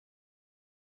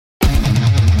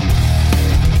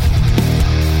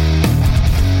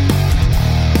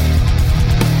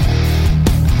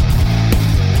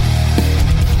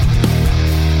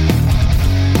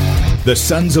The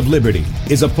Sons of Liberty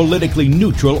is a politically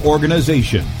neutral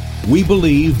organization. We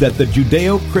believe that the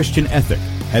Judeo-Christian ethic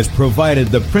has provided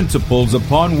the principles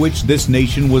upon which this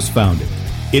nation was founded.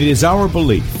 It is our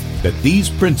belief that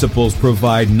these principles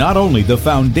provide not only the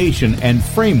foundation and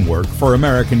framework for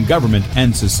American government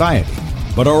and society,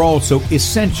 but are also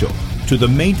essential to the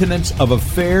maintenance of a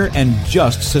fair and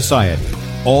just society.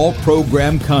 All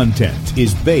program content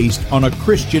is based on a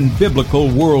Christian biblical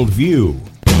worldview.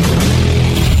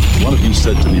 One of you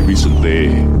said to me recently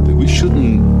that we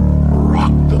shouldn't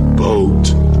rock the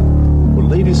boat. Well,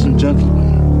 ladies and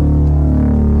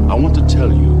gentlemen, I want to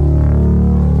tell you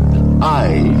that I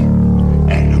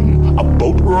am a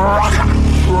boat rocker.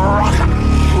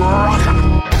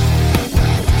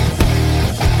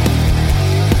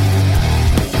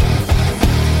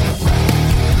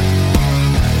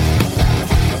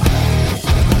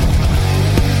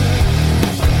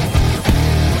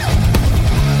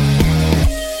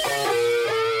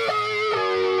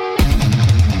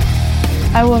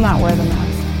 I will not wear the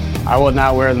mask. I will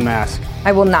not wear the mask.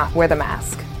 I will not wear the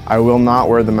mask. I will not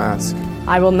wear the mask.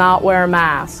 I will not wear a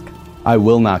mask. I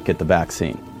will not get the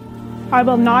vaccine. I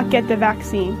will not get the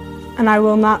vaccine. And I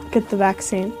will not get the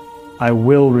vaccine. I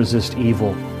will resist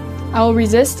evil. I will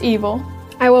resist evil.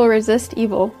 I will resist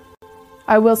evil.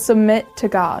 I will submit to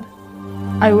God.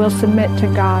 I will submit to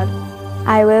God.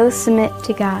 I will submit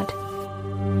to God.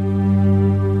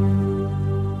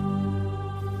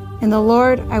 In the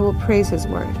Lord I will praise His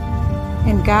word.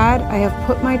 In God I have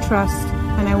put my trust,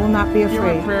 and I will not be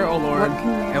afraid. Hear my prayer, O Lord,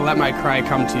 and let my cry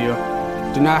come to you.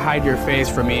 Do not hide your face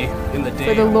from me in the day.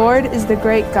 For the Lord is the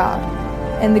great God,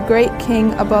 and the great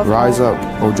King above all. Rise up,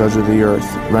 O judge of the earth,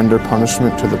 render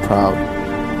punishment to the proud.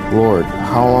 Lord,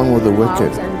 how long will the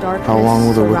wicked,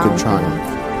 triumph?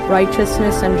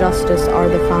 Righteousness and justice are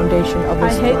the foundation of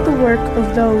His I hate the work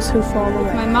of those who fall away.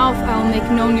 With my mouth I will make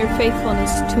known your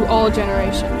faithfulness to all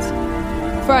generations.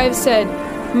 For I have said,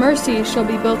 mercy shall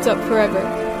be built up forever.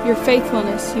 Your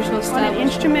faithfulness you shall establish. On an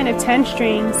instrument of 10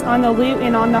 strings, on the lute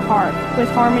and on the harp, with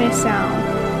harmonious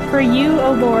sound. For you,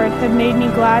 O Lord, have made me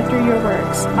glad through your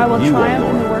works. I will triumph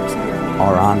in the works of your hands.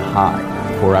 Are on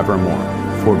high forevermore.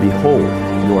 For behold,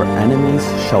 your enemies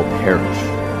shall perish.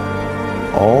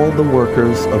 All the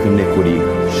workers of iniquity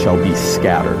shall be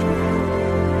scattered.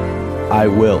 I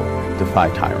will defy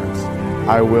tyrants.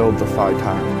 I will defy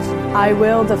tyrants. I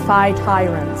will defy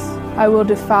tyrants. I will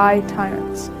defy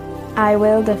tyrants. I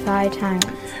will defy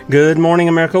tyrants. Good morning,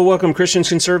 America. Welcome, Christians,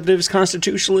 conservatives,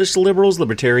 constitutionalists, liberals,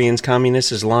 libertarians,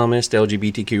 communists, Islamists,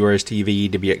 LGBTQRSTV,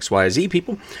 WXYZ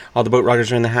people. All the boat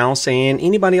rockers are in the house, and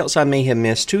anybody else I may have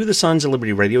missed to the Sons of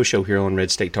Liberty radio show here on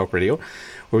Red State Talk Radio,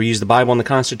 where we use the Bible and the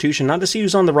Constitution not to see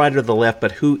who's on the right or the left,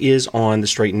 but who is on the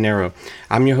straight and narrow.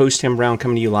 I'm your host, Tim Brown,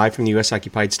 coming to you live from the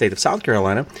U.S.-occupied state of South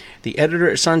Carolina, the editor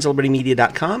at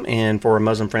sonsoflibertymedia.com, and for our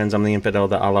Muslim friends, I'm the infidel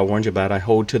that Allah warned you about. I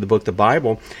hold to the book, the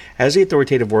Bible, as the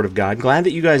authoritative Word of God. Glad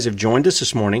that you guys have joined us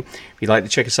this morning. If you'd like to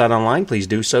check us out online, please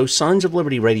do so,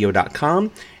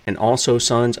 sonsoflibertyradio.com, and also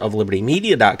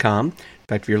sonsoflibertymedia.com. In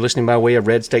fact, if you're listening by way of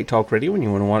Red State Talk Radio and you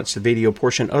want to watch the video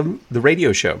portion of the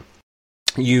radio show,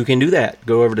 you can do that.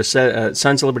 Go over to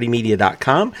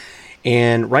sonsoflibertymedia.com,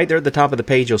 and right there at the top of the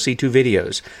page, you'll see two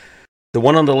videos. The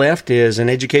one on the left is an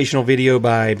educational video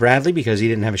by Bradley because he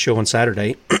didn't have a show on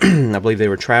Saturday. I believe they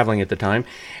were traveling at the time.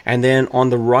 And then on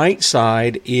the right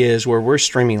side is where we're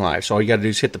streaming live. So all you got to do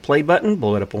is hit the play button,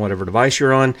 blow it up on whatever device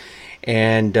you're on,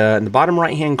 and in the bottom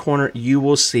right-hand corner, you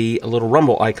will see a little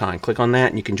Rumble icon. Click on that,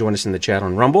 and you can join us in the chat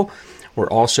on Rumble. We're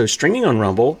also streaming on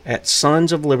Rumble at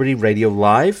Sons of Liberty Radio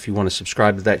Live, if you want to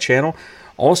subscribe to that channel.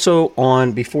 Also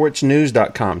on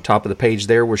beforeitsnews.com, top of the page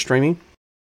there, we're streaming.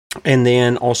 And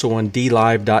then also on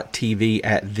dlive.tv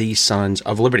at the Sons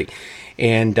of Liberty.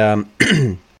 And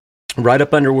right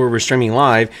up under where we're streaming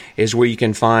live is where you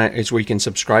can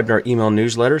subscribe to our email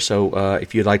newsletter. So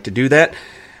if you'd like to do that,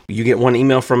 you get one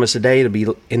email from us a day. It'll be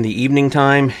in the evening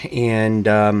time, and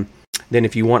then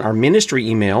if you want our ministry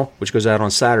email, which goes out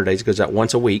on Saturdays, it goes out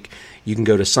once a week, you can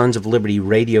go to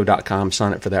sonsoflibertyradio.com,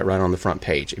 sign up for that right on the front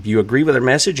page. If you agree with our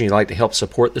message and you'd like to help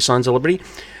support the Sons of Liberty,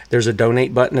 there's a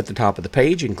donate button at the top of the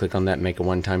page. You can click on that and make a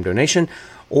one-time donation,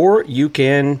 or you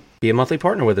can be a monthly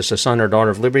partner with us, a son or daughter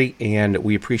of liberty, and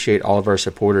we appreciate all of our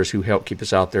supporters who help keep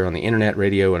us out there on the internet,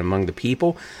 radio, and among the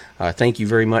people. Thank you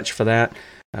very much for that.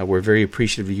 We're very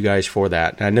appreciative of you guys for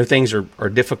that. I know things are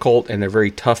difficult and they're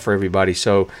very tough for everybody,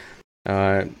 so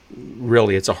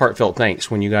really, it's a heartfelt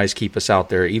thanks when you guys keep us out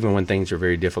there, even when things are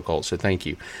very difficult. So thank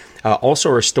you.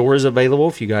 Also, our store is available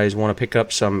if you guys want to pick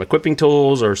up some equipping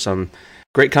tools or some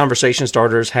Great conversation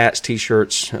starters, hats,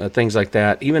 T-shirts, things like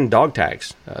that. Even dog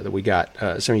tags that we got.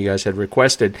 Some of you guys had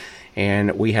requested,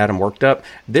 and we had them worked up.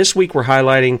 This week we're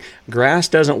highlighting Grass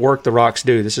Doesn't Work, the Rocks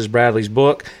Do. This is Bradley's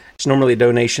book. It's normally a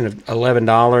donation of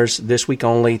 $11. This week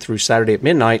only through Saturday at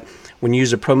midnight. When you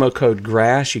use the promo code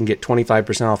GRASS, you can get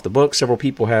 25% off the book. Several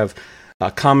people have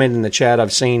commented in the chat.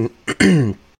 I've seen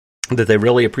that they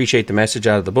really appreciate the message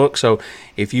out of the book. So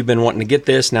if you've been wanting to get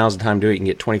this, now's the time to do it. You can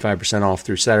get 25% off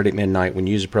through Saturday at midnight when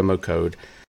you use the promo code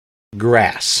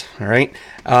GRASS. All right.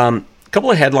 A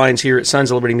couple of headlines here at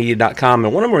sonsoflibertymedia.com,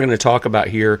 and one of them we're going to talk about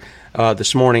here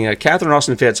this morning. Catherine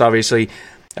Austin Fitts, obviously,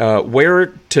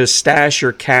 where to stash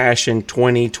your cash in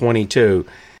 2022.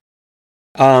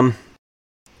 I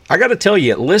got to tell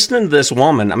you, listening to this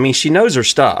woman, I mean, she knows her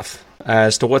stuff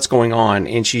as to what's going on,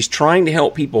 and she's trying to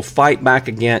help people fight back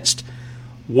against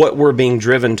what we're being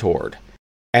driven toward.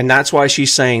 And that's why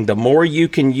she's saying the more you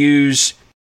can use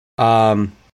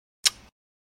cash,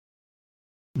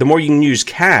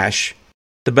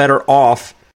 the better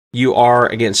off you are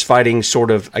against fighting sort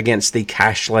of against the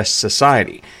cashless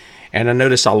society. And I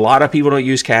notice a lot of people don't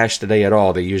use cash today at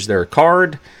all. They use their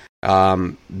card,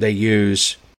 they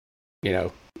use,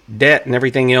 debt and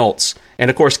everything else. And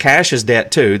of course, cash is debt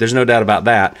too. There's no doubt about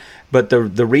that. But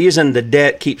the reason the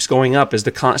debt keeps going up is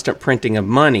the constant printing of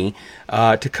money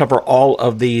to cover all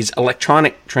of these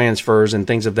electronic transfers and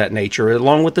things of that nature,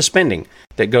 along with the spending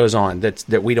that goes on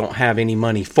that we don't have any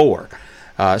money for.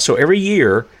 So every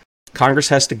year, Congress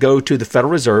has to go to the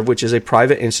Federal Reserve, which is a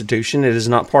private institution. It is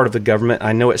not part of the government.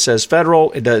 I know it says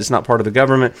federal. It's not part of the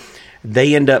government.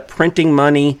 They end up printing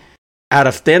money out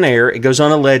of thin air. It goes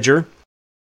on a ledger,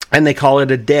 and they call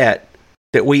it a debt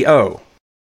that we owe.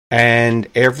 And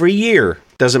every year,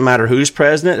 doesn't matter who's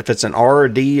president, if it's an R or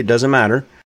D, it doesn't matter.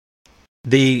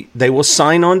 They will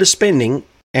sign on to spending,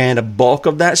 and a bulk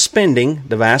of that spending,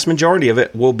 the vast majority of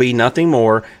it, will be nothing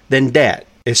more than debt.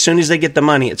 As soon as they get the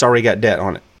money, it's already got debt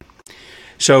on it.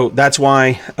 So that's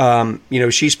why,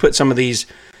 she's put some of these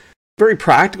very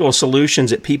practical solutions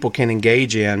that people can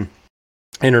engage in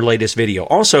her latest video.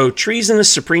 Also,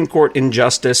 treasonous Supreme Court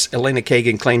injustice. Elena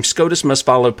Kagan claims SCOTUS must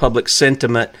follow public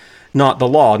sentiment, not the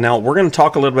law. Now, we're going to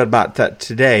talk a little bit about that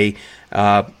today,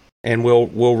 and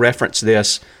we'll reference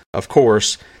this, of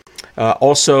course.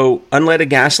 Also, unleaded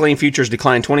gasoline futures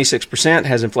declined 26%.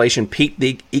 Has inflation peaked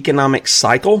the economic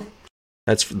cycle?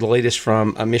 That's the latest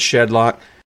from Ms. Shedlock.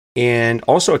 And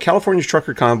also, a California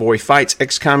trucker convoy fights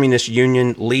ex-communist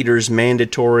union leaders'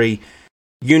 mandatory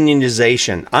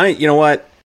unionization. You know what?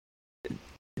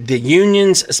 The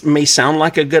unions may sound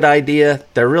like a good idea.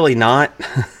 They're really not.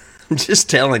 I'm just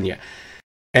telling you.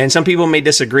 And some people may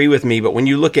disagree with me, but when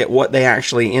you look at what they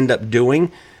actually end up doing,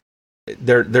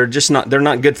 they're just not. They're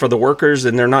not good for the workers,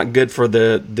 and they're not good for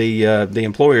the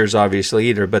employers, obviously,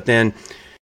 either. But then,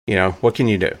 what can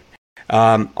you do?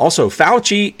 Also,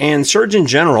 Fauci and Surgeon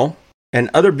General and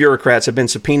other bureaucrats have been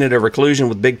subpoenaed over collusion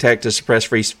with big tech to suppress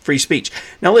free speech.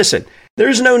 Now, listen,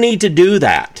 there's no need to do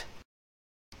that.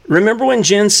 Remember when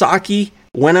Jen Psaki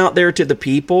went out there to the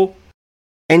people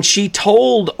and she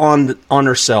told on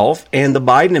herself and the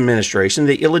Biden administration,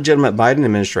 the illegitimate Biden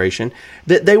administration,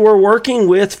 that they were working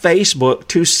with Facebook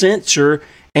to censor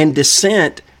and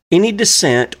any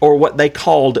dissent or what they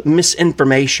called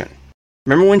misinformation.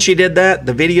 Remember when she did that?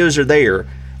 The videos are there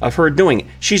of her doing it.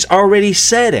 She's already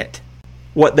said it,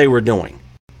 what they were doing.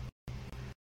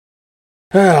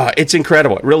 It's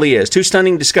incredible. It really is. 2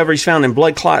 stunning discoveries found in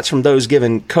blood clots from those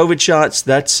given COVID shots.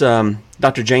 That's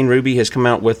Dr. Jane Ruby has come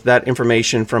out with that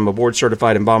information from a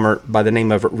board-certified embalmer by the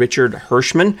name of Richard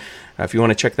Hirschman. If you want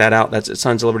to check that out, that's at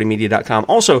sonsoflibertymedia.com.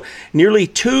 Also, nearly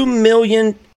 2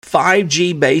 million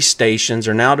 5G base stations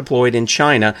are now deployed in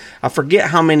China. I forget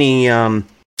how many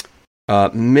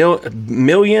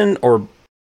million or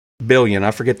billion.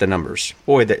 I forget the numbers.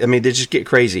 Boy, they just get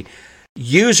crazy.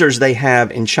 Users they have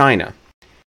in China.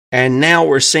 And now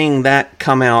we're seeing that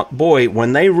come out. Boy,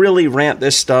 when they really ramp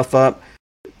this stuff up,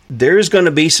 there's going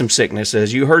to be some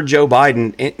sicknesses. You heard Joe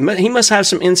Biden. He must have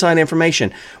some inside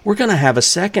information. We're going to have a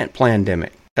second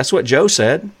pandemic. That's what Joe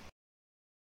said.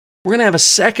 We're going to have a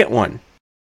second one.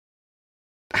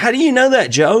 How do you know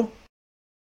that, Joe?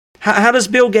 How does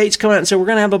Bill Gates come out and say we're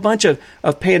going to have a bunch of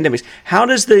pandemics? How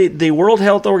does the World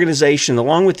Health Organization,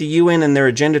 along with the UN and their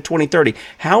Agenda 2030,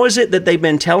 how is it that they've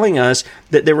been telling us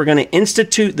that they were going to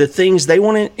institute the things they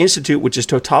want to institute, which is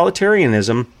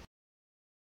totalitarianism,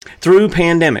 through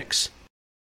pandemics?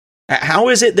 How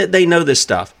is it that they know this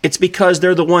stuff? It's because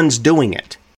they're the ones doing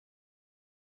it.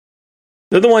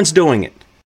 They're the ones doing it.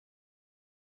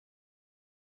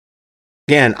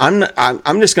 Again,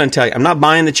 I'm just going to tell you, I'm not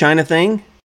buying the China thing.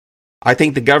 I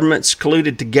think the government's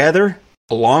colluded together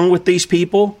along with these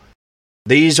people.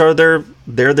 They're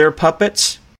their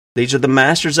puppets. These are the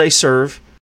masters they serve.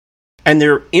 And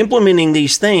they're implementing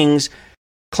these things,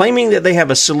 claiming that they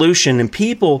have a solution. And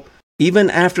people, even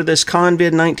after this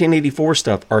COVID 1984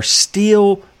 stuff, are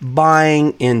still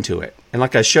buying into it. And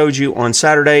like I showed you on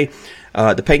Saturday,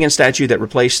 the pagan statue that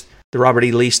replaced the Robert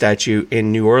E. Lee statue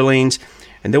in New Orleans.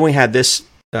 And then we had this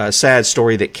sad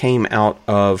story that came out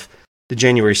of the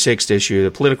January 6th issue.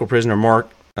 The political prisoner Mark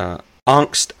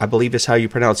Angst, I believe is how you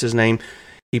pronounce his name,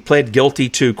 he pled guilty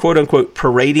to, quote-unquote,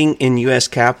 parading in U.S.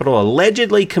 Capitol,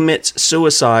 allegedly commits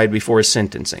suicide before his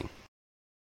sentencing.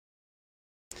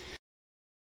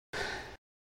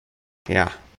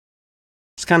 Yeah.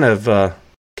 It's kind of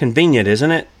convenient,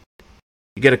 isn't it?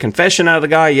 You get a confession out of the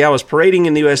guy, yeah, I was parading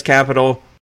in the U.S. Capitol.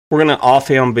 We're going to off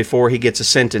him before he gets a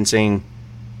sentencing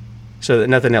so that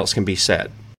nothing else can be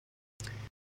said.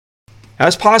 Now,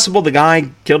 it's possible the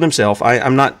guy killed himself.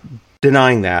 I'm not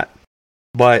denying that.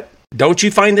 But don't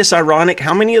you find this ironic?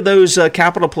 How many of those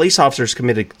Capitol police officers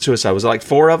committed suicide? Was it like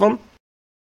 4 of them?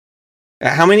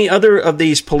 How many other of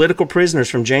these political prisoners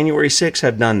from January 6th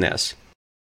have done this?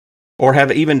 Or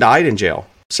have even died in jail?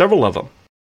 Several of them.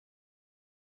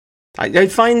 I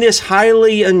find this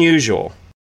highly unusual.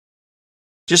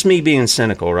 Just me being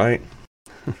cynical, right?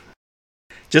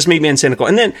 Just me being cynical.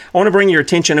 And then I want to bring your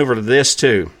attention over to this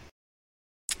too.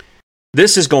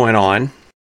 This is going on.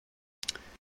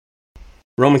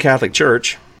 Roman Catholic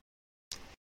Church.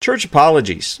 Church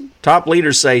apologies. Top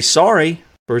leaders say sorry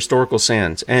for historical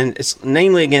sins. And it's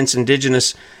namely against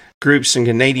indigenous groups in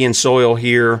Canadian soil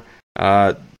here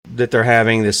that they're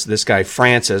having this guy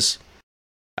Francis.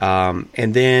 And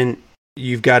then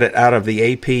you've got it out of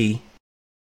the AP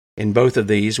in both of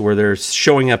these where they're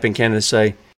showing up in Canada to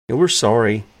say, we're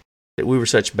sorry that we were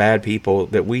such bad people,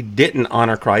 that we didn't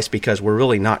honor Christ because we're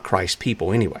really not Christ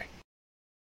people anyway.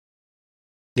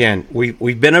 Again,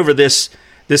 we've been over this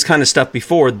kind of stuff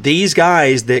before. These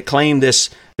guys that claim this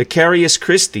Vicarius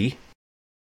Christi,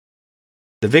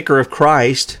 the vicar of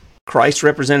Christ, Christ's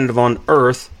representative on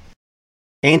earth,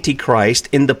 Antichrist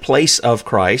in the place of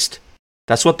Christ,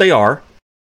 that's what they are.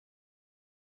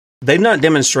 They've not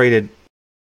demonstrated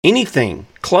anything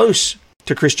close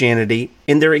to Christianity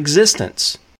in their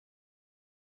existence.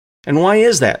 And why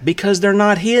is that? Because they're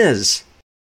not his.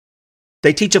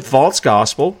 They teach a false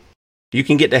gospel. You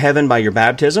can get to heaven by your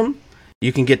baptism.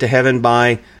 You can get to heaven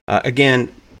by,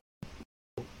 again,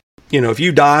 if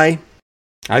you die,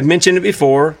 I've mentioned it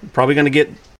before, probably going to get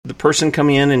the person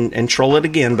come in and troll it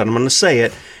again, but I'm going to say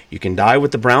it. You can die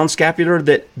with the brown scapular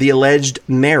that the alleged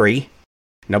Mary,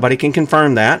 nobody can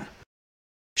confirm that,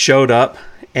 showed up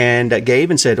and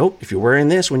gave and said, oh, if you're wearing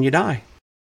this when you die,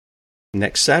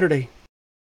 next Saturday,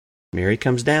 Mary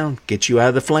comes down, gets you out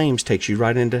of the flames, takes you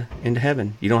right into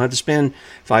heaven. You don't have to spend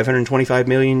 525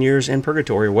 million years in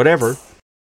purgatory or whatever.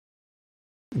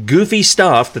 Goofy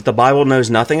stuff that the Bible knows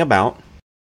nothing about.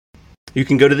 You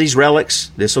can go to these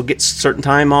relics. This will get certain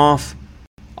time off.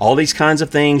 All these kinds of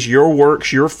things. Your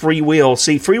works, your free will.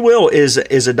 See, free will is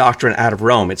a doctrine out of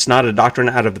Rome. It's not a doctrine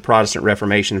out of the Protestant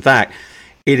Reformation. In fact,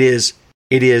 it is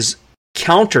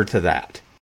counter to that.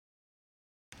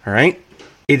 All right?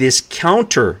 It is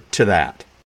counter to that.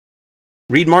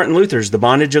 Read Martin Luther's The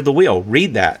Bondage of the Will.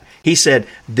 Read that. He said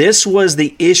this was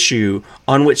the issue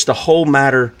on which the whole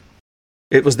matter,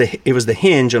 it was the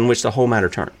hinge on which the whole matter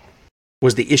turned,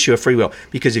 was the issue of free will.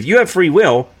 Because if you have free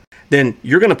will, then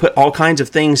you're going to put all kinds of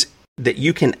things that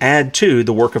you can add to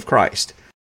the work of Christ.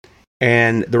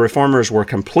 And the Reformers were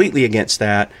completely against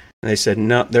that. And they said,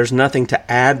 no, there's nothing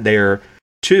to add there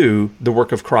to the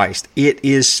work of Christ. It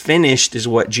is finished, is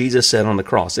what Jesus said on the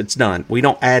cross. It's done. We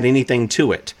don't add anything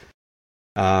to it.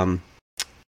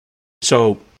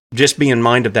 So just be in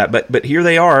mind of that. But here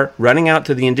they are running out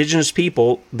to the indigenous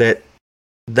people that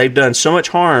they've done so much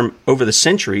harm over the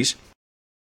centuries,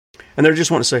 and they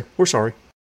just want to say, we're sorry.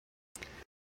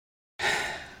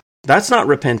 That's not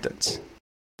repentance.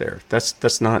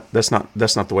 That's not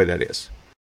the way that is.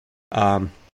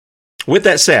 With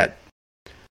that said,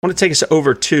 I want to take us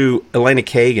over to Elena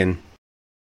Kagan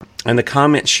and the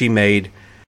comments she made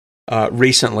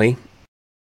recently,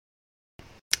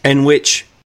 in which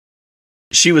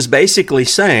she was basically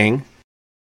saying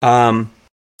that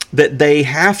they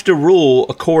have to rule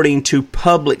according to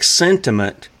public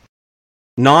sentiment,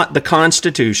 not the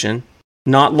Constitution,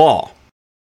 not law.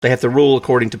 They have to rule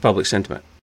according to public sentiment.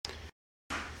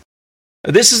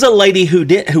 This is a lady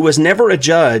who was never a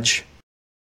judge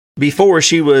before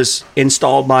she was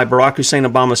installed by Barack Hussein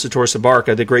Obama Soetoro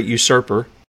Sabarka, the great usurper.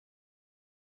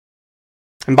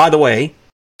 And by the way,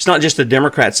 it's not just the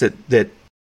Democrats that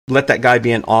let that guy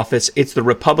be in office. It's the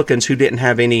Republicans who didn't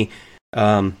have any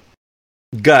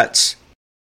guts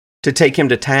to take him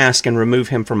to task and remove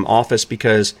him from office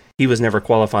because he was never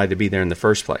qualified to be there in the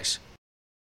first place.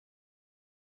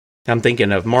 I'm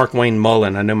thinking of Mark Wayne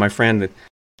Mullen. I know my friend,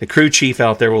 the crew chief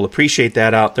out there, will appreciate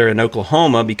that out there in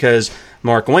Oklahoma, because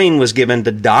Mark Wayne was given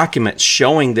the documents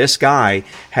showing this guy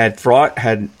had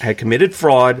committed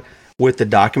fraud with the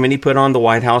document he put on the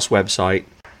White House website,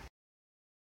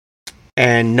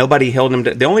 and nobody held him.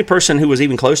 The only person who was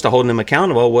even close to holding him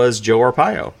accountable was Joe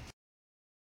Arpaio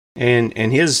and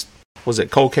his, was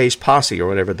it cold case posse or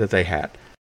whatever that they had.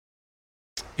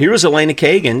 Here was Elena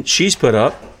Kagan. She's put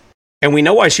up. And we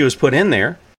know why she was put in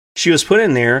there. She was put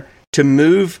in there to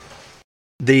move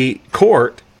the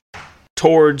court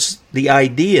towards the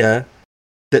idea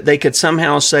that they could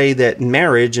somehow say that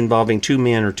marriage involving two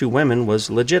men or two women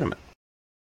was legitimate.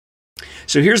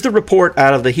 So here's the report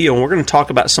out of the Hill, and we're going to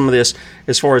talk about some of this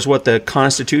as far as what the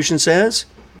Constitution says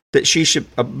that she should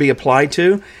be applied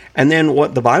to, and then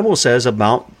what the Bible says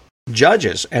about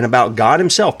judges and about God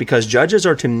himself, because judges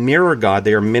are to mirror God.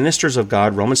 They are ministers of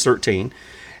God, Romans 13.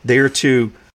 They are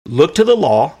to look to the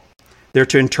law, they're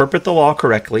to interpret the law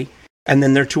correctly, and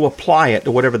then they're to apply it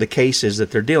to whatever the case is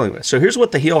that they're dealing with. So here's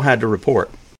what the Hill had to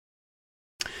report.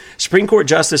 Supreme Court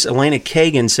Justice Elena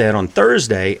Kagan said on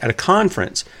Thursday at a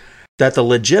conference that the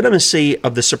legitimacy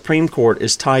of the Supreme Court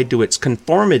is tied to its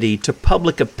conformity to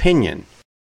public opinion,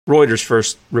 Reuters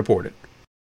first reported.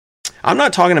 I'm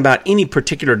not talking about any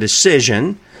particular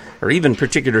decision or even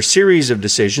particular series of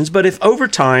decisions, but if over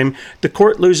time the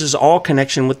court loses all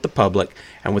connection with the public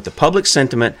and with the public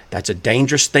sentiment, that's a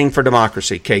dangerous thing for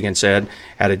democracy, Kagan said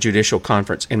at a judicial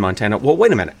conference in Montana. Well,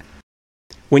 wait a minute.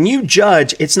 When you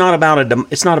judge, it's not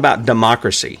about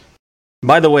democracy.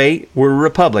 By the way, we're a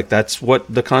republic. That's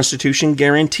what the Constitution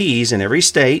guarantees in every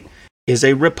state, is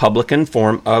a Republican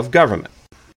form of government.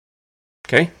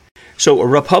 Okay? So a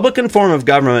Republican form of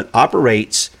government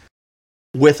operates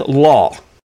with law.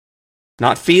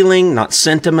 Not feeling, not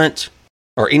sentiment,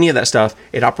 or any of that stuff.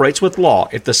 It operates with law.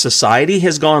 If the society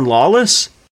has gone lawless,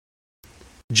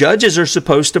 judges are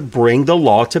supposed to bring the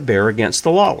law to bear against the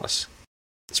lawless.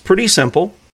 It's pretty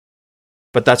simple,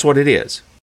 but that's what it is.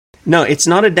 No, it's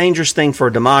not a dangerous thing for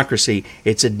democracy.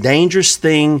 It's a dangerous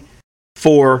thing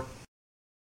for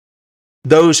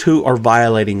those who are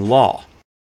violating law.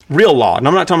 Real law. And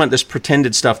I'm not talking about this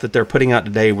pretended stuff that they're putting out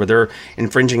today where they're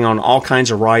infringing on all kinds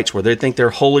of rights, where they think they're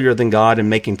holier than God and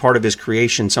making part of his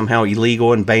creation somehow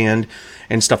illegal and banned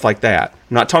and stuff like that.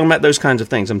 I'm not talking about those kinds of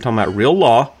things. I'm talking about real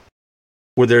law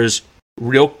where there's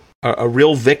a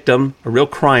real victim, a real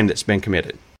crime that's been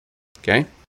committed. Okay?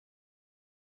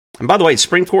 And by the way, the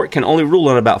Supreme Court can only rule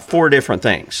on about 4 different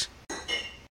things.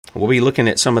 We'll be looking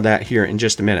at some of that here in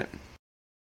just a minute.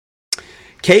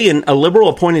 Kagan, a liberal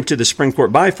appointed to the Supreme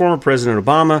Court by former President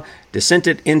Obama,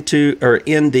 dissented in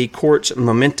the court's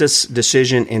momentous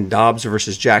decision in Dobbs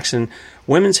versus Jackson,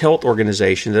 women's health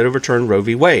organization that overturned Roe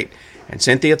v. Wade and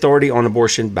sent the authority on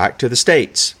abortion back to the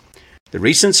states. The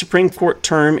recent Supreme Court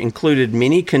term included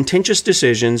many contentious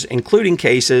decisions, including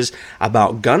cases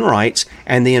about gun rights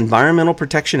and the Environmental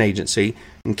Protection Agency,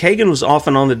 and Kagan was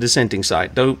often on the dissenting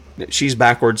side, though she's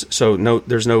backwards, so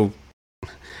there's no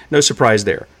surprise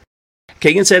there.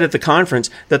 Kagan said at the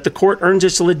conference that the court earns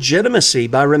its legitimacy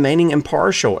by remaining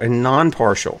impartial and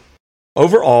non-partial.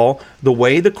 Overall, the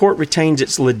way the court retains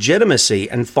its legitimacy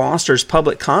and fosters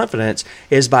public confidence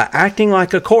is by acting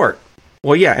like a court.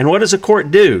 Well, yeah, and what does a court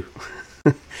do?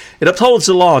 It upholds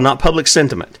the law, not public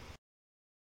sentiment.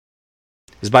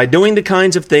 It's by doing the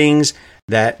kinds of things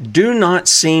that do not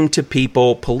seem to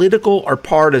people political or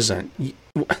partisan.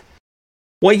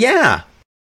 Well, yeah,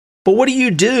 but what do you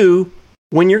do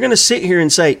when you're going to sit here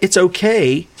and say it's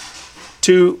okay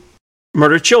to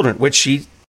murder children, which she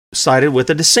sided with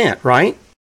a dissent, right?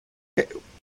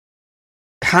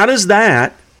 How does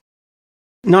that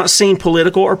not seem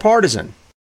political or partisan?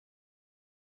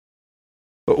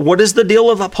 What is the deal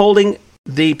of upholding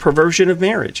the perversion of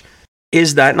marriage?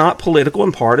 Is that not political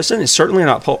and partisan? It's certainly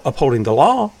not upholding the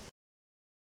law.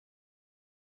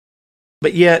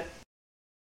 But yet,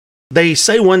 they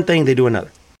say one thing, they do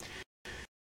another.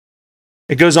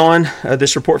 It goes on,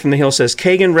 this report from the Hill says,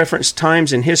 Kagan referenced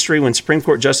times in history when Supreme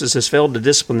Court justices failed to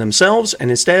discipline themselves and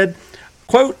instead,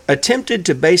 quote, attempted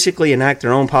to basically enact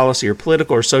their own policy or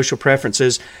political or social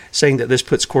preferences, saying that this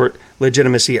puts court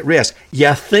legitimacy at risk.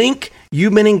 You think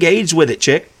you've been engaged with it,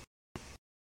 chick?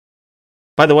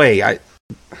 By the way, I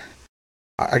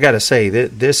got to say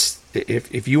that this,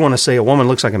 if you want to say a woman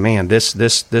looks like a man, this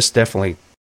definitely,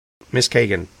 Miss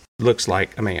Kagan looks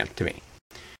like a man to me.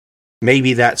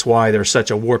 Maybe that's why there's such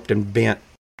a warped and bent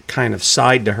kind of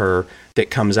side to her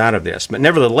that comes out of this. But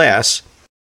nevertheless,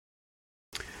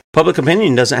 Public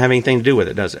opinion doesn't have anything to do with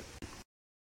it, does it?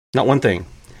 Not one thing.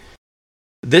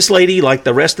 This lady, like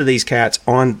the rest of these cats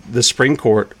on the Supreme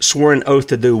Court, swore an oath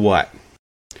to do what?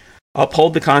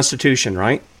 Uphold the Constitution,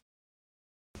 right?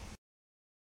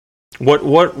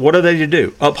 What are they to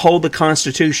do? Uphold the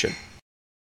Constitution.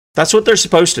 That's what they're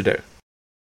supposed to do.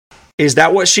 Is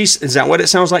that what it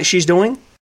sounds like she's doing?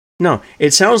 No.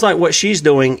 It sounds like what she's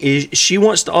doing is she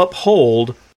wants to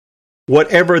uphold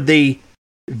whatever the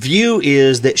view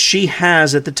is that she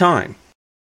has at the time.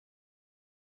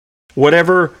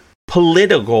 Whatever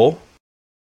political,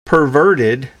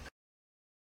 perverted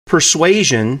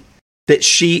persuasion that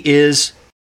she is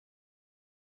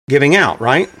giving out,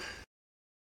 right?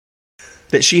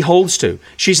 That she holds to.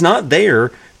 She's not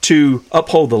there to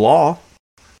uphold the law.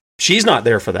 She's not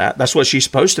there for that. That's what she's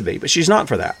supposed to be, but she's not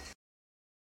for that.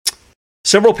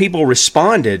 Several people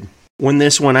responded when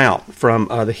this went out from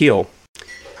the Hill.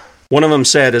 One of them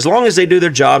said, as long as they do their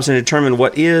jobs and determine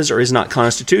what is or is not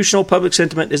constitutional, public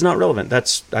sentiment is not relevant.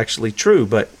 That's actually true,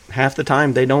 but half the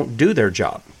time they don't do their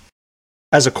job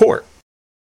as a court.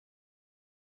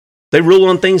 They rule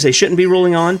on things they shouldn't be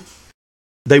ruling on.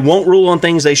 They won't rule on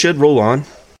things they should rule on.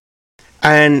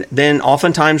 And then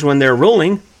oftentimes when they're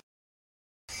ruling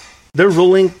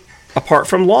apart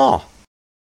from law.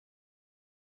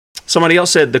 Somebody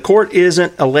else said, the court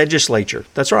isn't a legislature.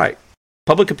 That's right.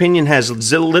 Public opinion has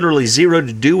literally zero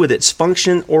to do with its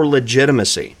function or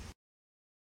legitimacy.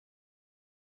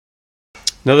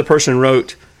 Another person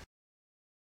wrote,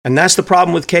 and that's the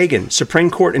problem with Kagan.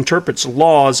 Supreme Court interprets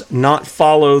laws, not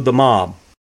follow the mob.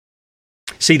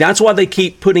 See, that's why they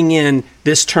keep putting in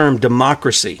this term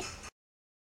democracy.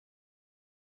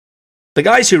 The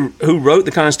guys who wrote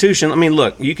the Constitution, I mean,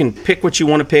 look, you can pick what you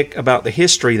want to pick about the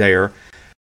history there,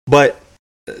 but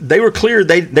they were clear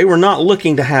they were not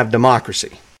looking to have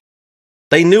democracy.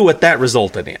 They knew what that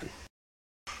resulted in.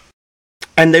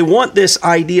 And they want this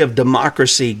idea of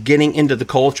democracy getting into the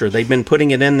culture. They've been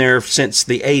putting it in there since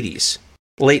the 80s,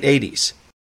 late 80s.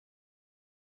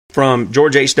 From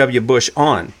George H.W. Bush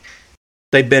on,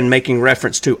 they've been making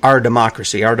reference to our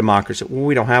democracy, our democracy. Well,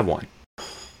 we don't have one.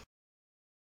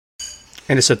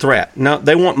 And it's a threat. Now,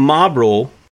 they want mob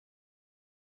rule.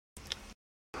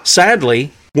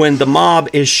 Sadly, when the mob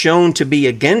is shown to be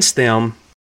against them,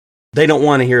 they don't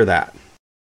want to hear that.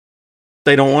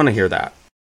 They don't want to hear that.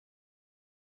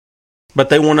 But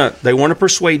they want to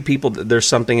persuade people that there's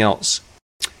something else.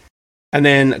 And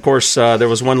then, of course, there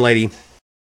was one lady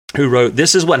who wrote,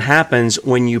 this is what happens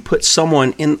when you put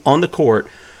someone on the court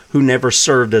who never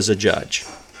served as a judge.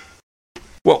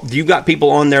 Well, you got people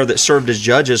on there that served as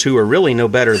judges who are really no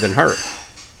better than her.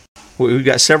 We've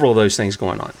got several of those things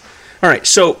going on. All right,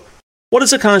 so what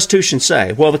does the Constitution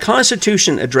say? Well, the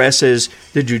Constitution addresses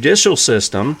the judicial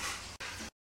system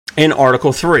in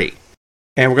Article 3.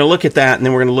 And we're going to look at that, and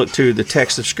then we're going to look to the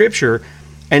text of Scripture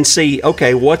and see,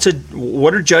 okay, what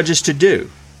are judges to do?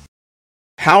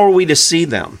 How are we to see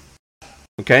them?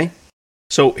 Okay?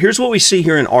 So here's what we see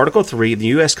here in Article 3 of the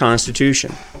U.S.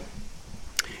 Constitution.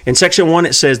 In Section 1,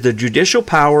 it says, the judicial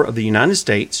power of the United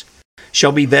States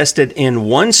shall be vested in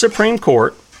one Supreme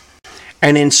Court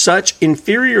and in such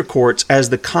inferior courts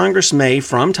as the Congress may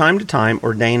from time to time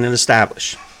ordain and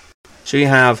establish. So you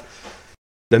have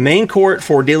the main court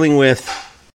for dealing with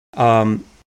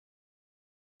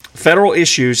federal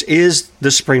issues is the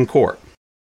Supreme Court.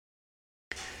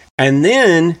 And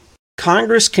then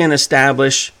Congress can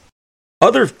establish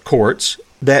other courts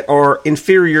that are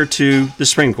inferior to the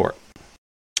Supreme Court.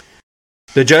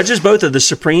 The judges both of the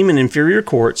supreme and inferior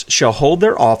courts shall hold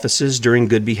their offices during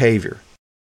good behavior.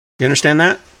 You understand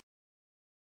that?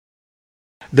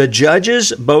 The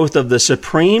judges both of the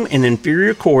supreme and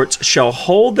inferior courts shall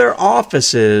hold their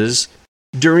offices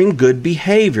during good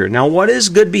behavior. Now, what is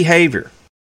good behavior?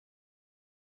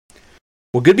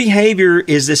 Well, good behavior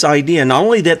is this idea not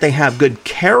only that they have good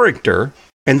character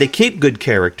and they keep good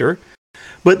character,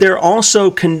 but they're also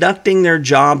conducting their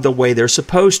job the way they're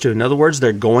supposed to. In other words,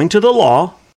 they're going to the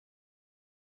law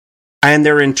and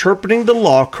they're interpreting the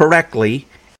law correctly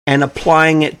and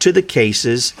applying it to the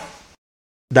cases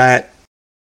that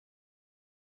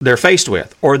they're faced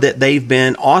with or that they've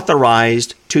been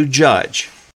authorized to judge.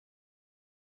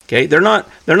 Okay, they're not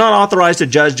authorized to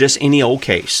judge just any old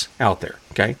case out there.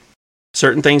 Okay,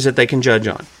 certain things that they can judge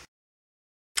on.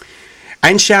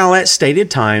 And shall at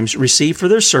stated times receive for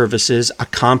their services a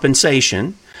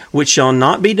compensation which shall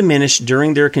not be diminished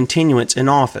during their continuance in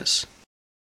office.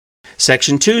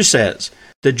 Section 2 says,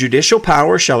 the judicial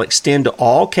power shall extend to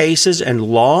all cases and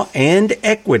law and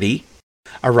equity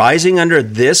arising under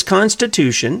this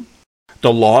Constitution,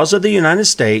 the laws of the United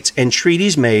States, and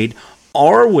treaties made,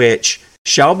 or which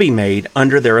shall be made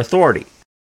under their authority.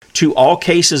 To all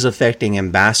cases affecting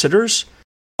ambassadors,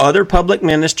 other public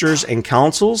ministers and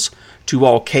consuls, to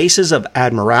all cases of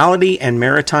admiralty and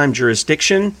maritime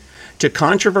jurisdiction, to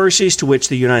controversies to which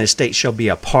the United States shall be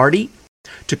a party,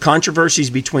 to controversies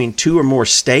between two or more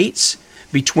states,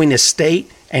 between a state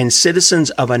and citizens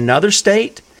of another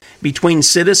state, between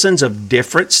citizens of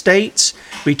different states,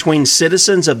 between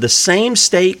citizens of the same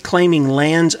state claiming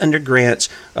lands under grants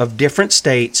of different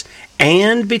states,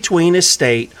 and between a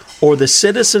state or the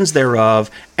citizens thereof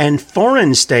and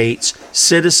foreign states,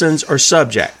 citizens or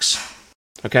subjects.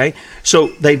 Okay? So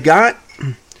they've got,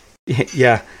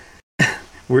 yeah,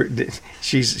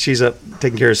 she's up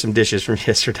taking care of some dishes from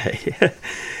yesterday.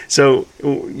 So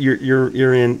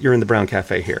you're in the Brown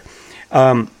Cafe here.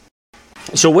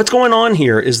 So what's going on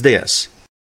here is this.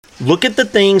 Look at the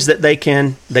things that they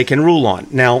can rule on.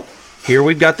 Now, here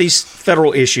we've got these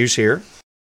federal issues here.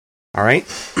 All right?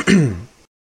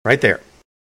 Right there.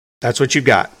 That's what you've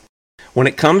got. When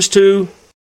it comes to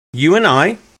you and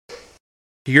I,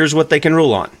 here's what they can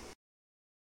rule on.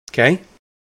 Okay?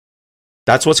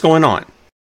 That's what's going on.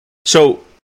 So,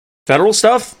 federal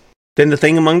stuff, then the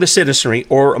thing among the citizenry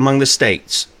or among the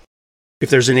states,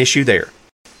 if there's an issue there.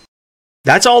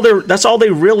 That's all they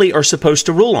really are supposed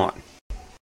to rule on.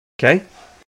 Okay?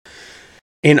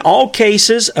 In all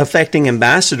cases affecting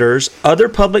ambassadors, other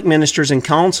public ministers and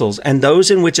consuls, and those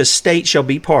in which a state shall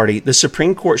be party, the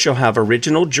Supreme Court shall have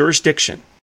original jurisdiction.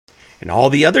 In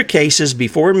all the other cases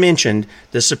before mentioned,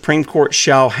 the Supreme Court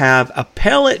shall have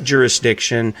appellate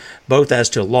jurisdiction, both as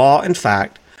to law and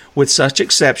fact, with such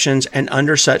exceptions and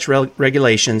under such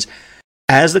regulations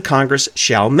as the Congress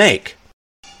shall make.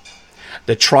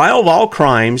 The trial of all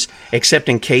crimes, except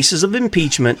in cases of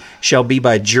impeachment, shall be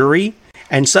by jury,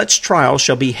 and such trial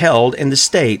shall be held in the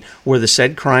state where the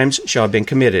said crimes shall have been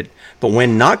committed. But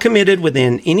when not committed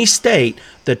within any state,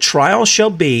 the trial shall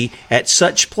be at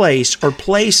such place or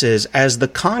places as the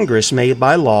Congress may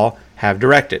by law have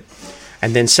directed.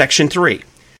 And then Section 3.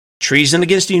 Treason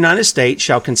against the United States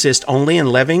shall consist only in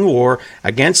levying war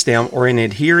against them or in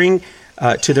adhering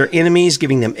to their enemies,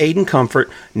 giving them aid and comfort.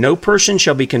 No person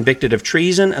shall be convicted of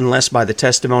treason unless by the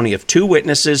testimony of two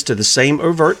witnesses to the same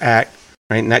overt act,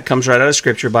 right, and that comes right out of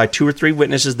Scripture, by 2 or 3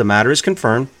 witnesses the matter is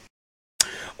confirmed,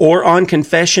 or on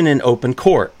confession in open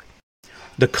court.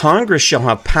 The Congress shall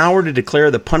have power to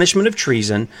declare the punishment of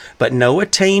treason, but no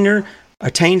attainder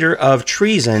of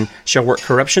treason shall work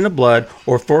corruption of blood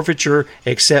or forfeiture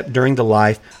except during the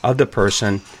life of the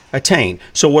person attainted.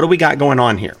 So what do we got going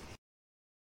on here?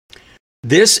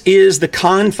 This is the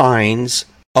confines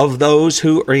of those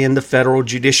who are in the federal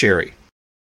judiciary.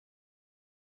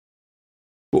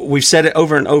 We've said it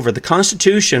over and over. The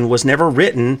Constitution was never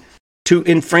written to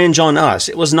infringe on us.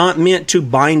 It was not meant to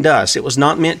bind us. It was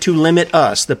not meant to limit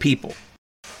us, the people.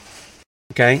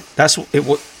 Okay? That's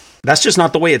just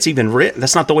not the way it's even written.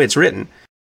 That's not the way it's written.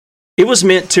 It was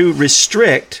meant to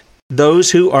restrict those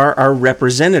who are our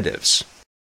representatives.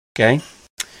 Okay?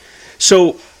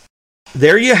 So,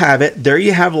 there you have it. There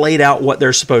you have laid out what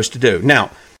they're supposed to do.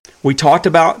 Now, we talked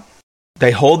about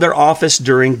they hold their office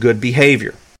during good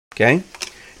behavior. Okay?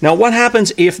 Now, what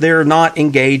happens if they're not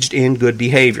engaged in good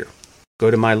behavior? Go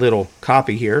to my little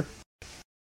copy here.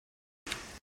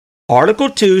 Article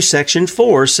 2, Section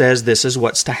 4 says this is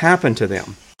what's to happen to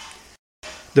them.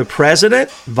 The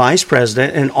President, Vice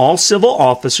President, and all civil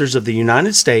officers of the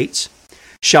United States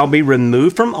shall be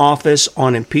removed from office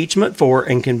on impeachment for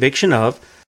and conviction of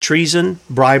treason,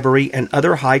 bribery, and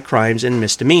other high crimes and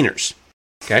misdemeanors.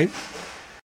 Okay?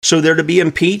 So they're to be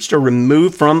impeached or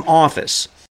removed from office.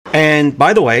 And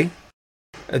by the way,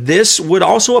 this would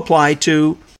also apply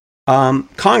to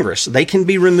Congress. They can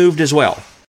be removed as well.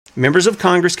 Members of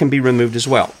Congress can be removed as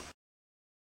well.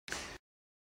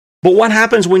 But what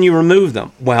happens when you remove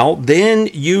them? Well, then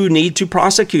you need to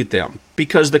prosecute them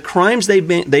because the crimes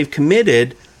they've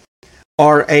committed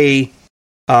are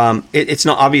it's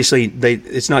not obviously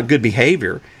it's not good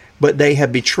behavior, but they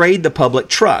have betrayed the public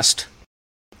trust.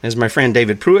 As my friend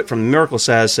David Pruitt from the Miracle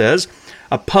says,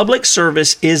 a public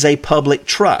service is a public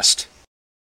trust.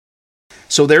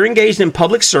 So they're engaged in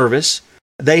public service.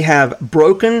 They have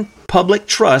broken public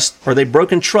trust, or they've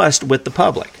broken trust with the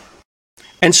public.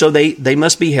 And so they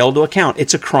must be held to account.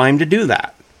 It's a crime to do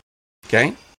that.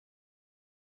 Okay?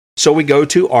 So we go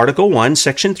to Article 1,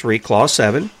 Section 3, Clause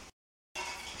 7.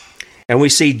 And we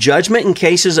see judgment in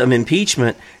cases of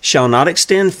impeachment shall not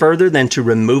extend further than to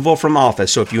removal from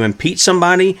office. So if you impeach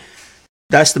somebody,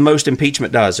 that's the most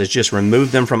impeachment does, is just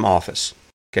remove them from office.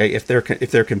 Okay? If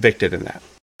they're convicted in that.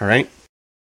 All right?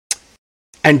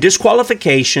 And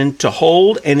disqualification to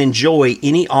hold and enjoy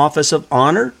any office of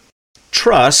honor,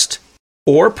 trust,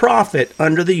 or profit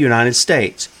under the United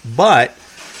States, but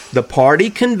the party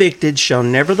convicted shall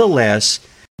nevertheless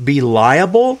be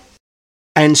liable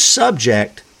and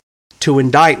subject to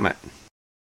indictment.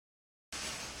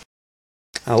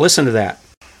 Now listen to that.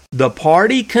 The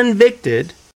party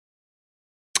convicted,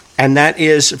 and that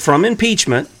is from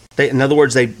impeachment. In other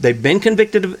words, they've been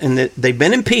convicted and they've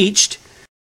been impeached,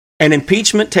 and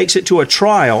impeachment takes it to a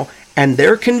trial, and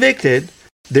they're convicted.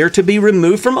 They're to be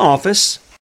removed from office.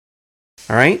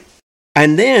 All right?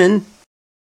 And then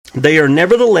they are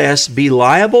nevertheless be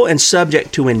liable and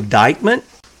subject to indictment,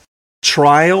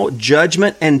 trial,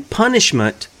 judgment, and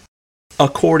punishment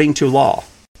according to law.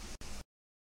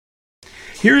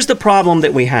 Here's the problem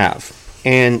that we have.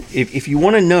 And if you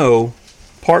want to know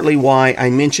partly why I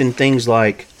mentioned things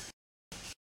like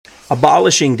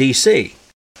abolishing D.C.,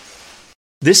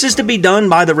 this is to be done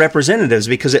by the representatives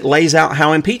because it lays out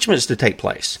how impeachment is to take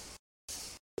place.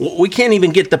 We can't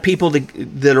even get the people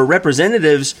that are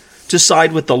representatives to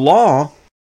side with the law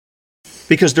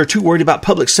because they're too worried about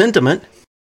public sentiment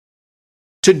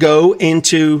to go and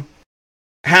to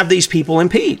have these people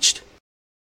impeached,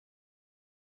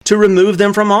 to remove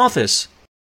them from office.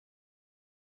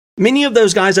 Many of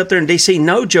those guys up there in D.C.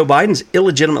 know Joe Biden's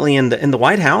illegitimately in the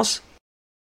White House.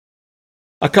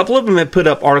 A couple of them have put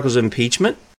up articles of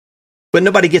impeachment, but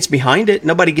nobody gets behind it.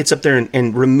 Nobody gets up there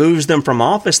and removes them from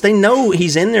office. They know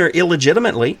he's in there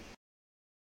illegitimately.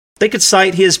 They could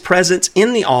cite his presence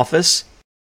in the office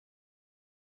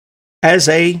as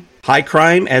a high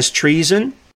crime, as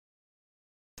treason,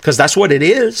 because that's what it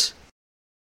is.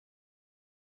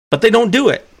 But they don't do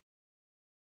it.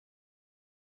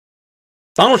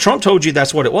 Donald Trump told you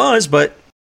that's what it was, but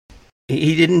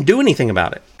he didn't do anything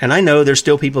about it. And I know there's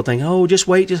still people thinking, oh, just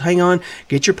wait, just hang on,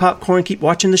 get your popcorn, keep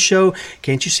watching the show.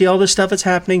 Can't you see all this stuff that's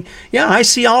happening? Yeah, I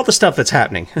see all the stuff that's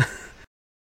happening.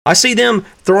 I see them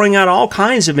throwing out all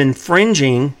kinds of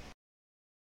infringing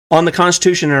on the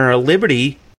Constitution and our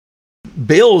liberty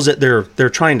bills that they're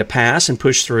trying to pass and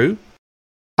push through.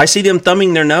 I see them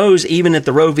thumbing their nose even at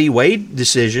the Roe v. Wade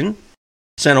decision,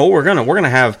 saying, oh, we're gonna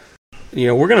have,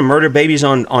 we're gonna murder babies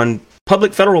on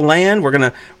public federal land. We're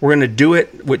gonna do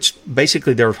it, which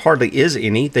basically there hardly is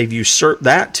any. They've usurped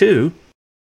that too.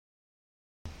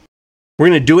 We're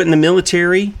gonna do it in the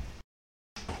military.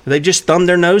 They just thumbed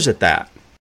their nose at that.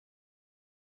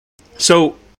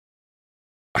 So,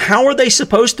 how are they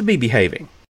supposed to be behaving?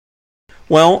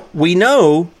 Well, we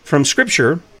know from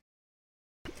Scripture,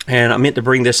 and I meant to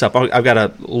bring this up. I've got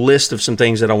a list of some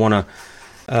things that I want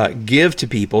to give to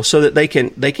people so that they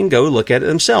can go look at it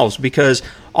themselves, because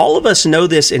all of us know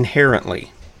this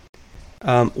inherently.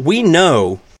 We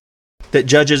know that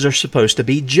judges are supposed to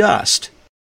be just,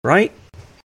 right?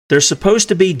 They're supposed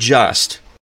to be just.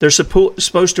 They're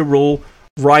supposed to rule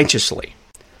righteously.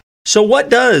 So what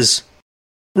does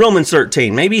Romans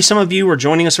 13? Maybe some of you are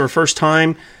joining us for the first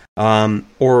time,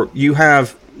 or you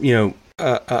have,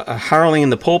 a hireling in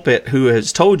the pulpit who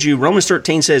has told you Romans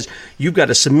 13 says you've got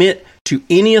to submit to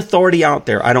any authority out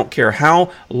there. I don't care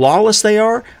how lawless they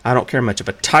are. I don't care how much of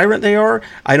a tyrant they are.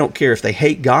 I don't care if they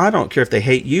hate God. I don't care if they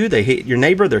hate you. They hate your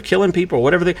neighbor. They're killing people or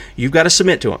whatever. You've got to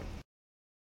submit to them.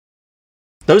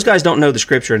 Those guys don't know the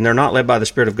Scripture, and they're not led by the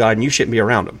Spirit of God, and you shouldn't be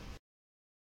around them.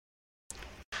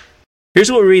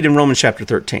 Here's what we read in Romans chapter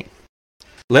 13.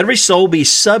 Let every soul be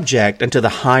subject unto the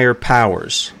higher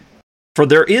powers. For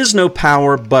there is no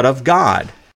power but of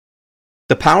God.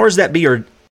 The powers that be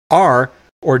are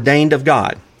ordained of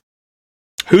God.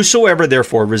 Whosoever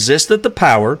therefore resisteth the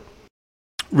power,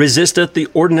 resisteth the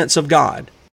ordinance of God.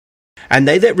 And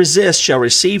they that resist shall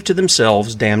receive to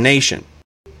themselves damnation.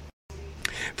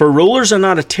 For rulers are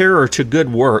not a terror to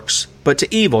good works, but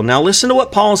to evil. Now listen to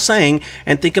what Paul's saying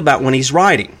and think about when he's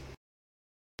writing.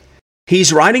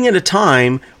 He's writing at a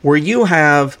time where you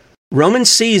have Roman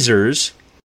Caesars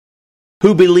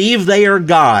who believe they are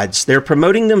gods. They're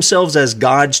promoting themselves as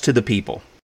gods to the people.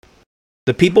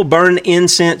 The people burn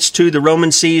incense to the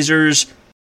Roman Caesars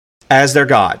as their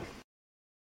god.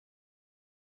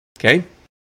 Okay?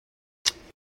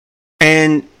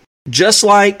 And just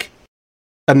like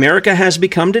America has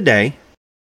become today,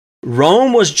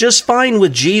 Rome was just fine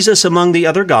with Jesus among the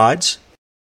other gods.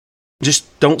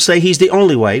 Just don't say he's the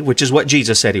only way, which is what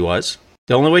Jesus said he was.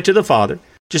 The only way to the Father.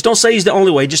 Just don't say he's the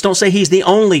only way. Just don't say he's the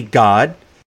only God.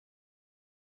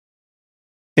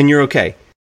 And you're okay.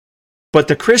 But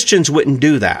the Christians wouldn't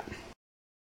do that.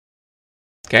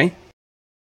 Okay?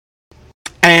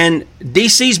 And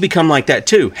DC's become like that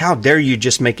too. How dare you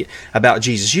just make it about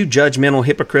Jesus? You judgmental,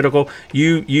 hypocritical,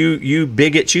 you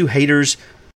bigots, you haters.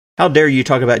 How dare you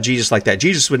talk about Jesus like that?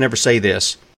 Jesus would never say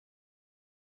this.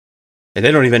 And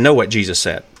they don't even know what Jesus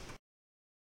said.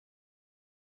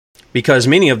 Because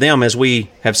many of them, as we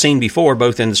have seen before,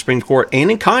 both in the Supreme Court and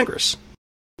in Congress,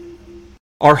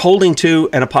 are holding to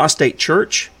an apostate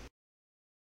church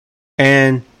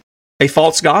and a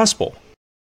false gospel.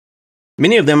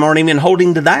 Many of them aren't even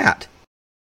holding to that.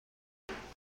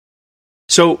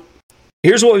 So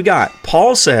here's what we've got.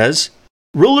 Paul says,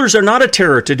 rulers are not a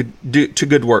terror to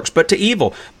good works, but to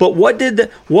evil. But what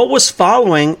was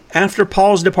following after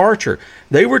Paul's departure?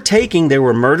 They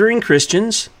were murdering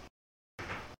Christians.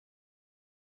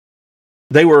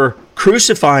 They were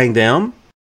crucifying them.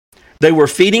 They were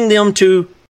feeding them to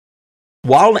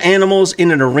wild animals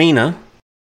in an arena.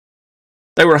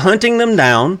 They were hunting them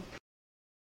down.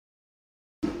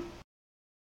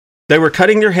 They were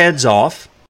cutting their heads off.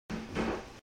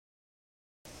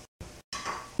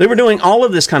 They were doing all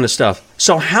of this kind of stuff.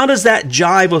 So how does that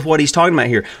jive with what he's talking about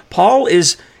here? Paul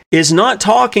is not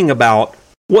talking about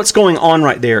what's going on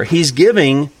right there. He's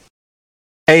giving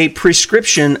a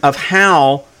prescription of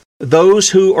how those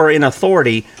who are in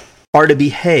authority are to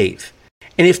behave.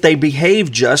 And if they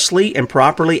behave justly and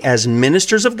properly as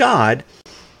ministers of God,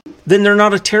 then they're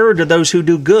not a terror to those who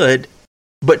do good,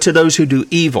 but to those who do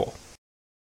evil.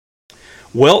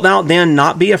 Wilt thou then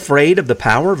not be afraid of the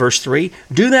power? Verse 3,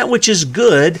 do that which is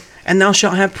good, and thou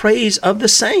shalt have praise of the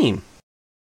same.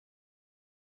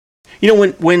 You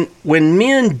know, when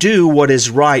men do what is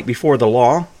right before the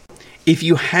law, if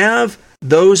you have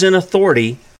those in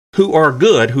authority who are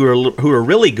good, who are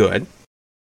really good,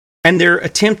 and they're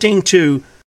attempting to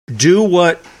do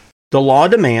what the law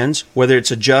demands, whether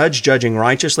it's a judge judging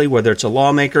righteously, whether it's a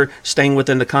lawmaker staying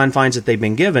within the confines that they've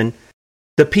been given,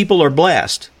 the people are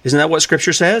blessed. Isn't that what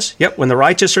Scripture says? Yep, when the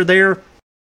righteous are there,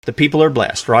 the people are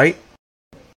blessed, right?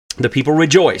 The people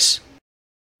rejoice.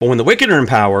 But when the wicked are in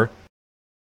power,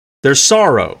 there's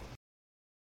sorrow.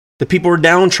 The people are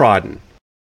downtrodden.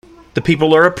 The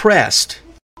people are oppressed.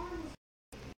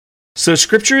 So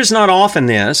Scripture is not off in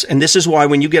this, and this is why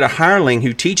when you get a hireling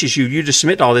who teaches you to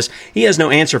submit to all this, he has no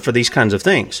answer for these kinds of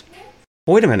things.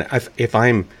 Well, wait a minute, if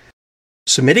I'm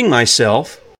submitting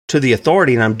myself to the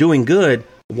authority and I'm doing good,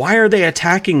 why are they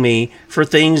attacking me for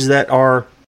things that are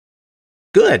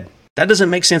good? That doesn't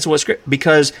make sense of what Scripture,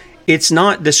 because it's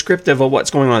not descriptive of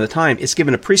what's going on at the time. It's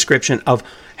given a prescription of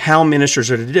how ministers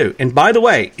are to do. And by the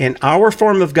way, in our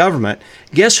form of government,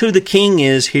 guess who the king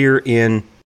is here in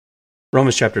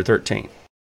Romans chapter 13?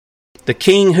 The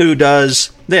king who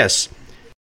does this.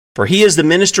 For he is the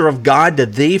minister of God to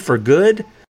thee for good,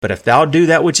 but if thou do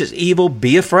that which is evil,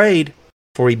 be afraid.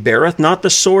 For he beareth not the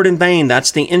sword in vain.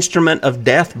 That's the instrument of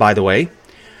death, by the way.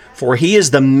 For he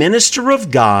is the minister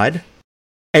of God,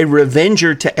 a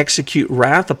revenger to execute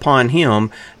wrath upon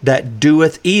him that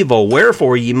doeth evil.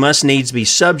 Wherefore ye must needs be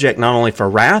subject not only for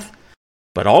wrath,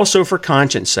 but also for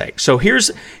conscience sake. So here's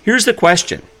the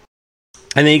question.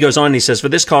 And then he goes on and he says, for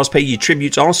this cause pay ye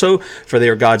tributes also, for they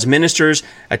are God's ministers,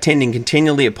 attending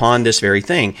continually upon this very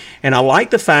thing. And I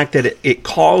like the fact that it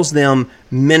calls them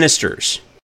ministers.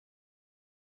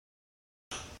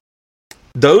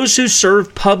 Those who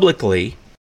serve publicly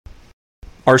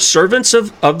are servants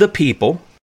of the people,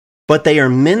 but they are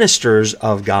ministers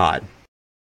of God.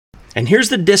 And here's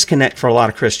the disconnect for a lot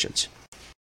of Christians.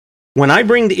 When I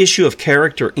bring the issue of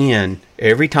character in,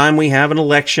 every time we have an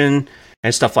election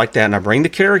and stuff like that, and I bring the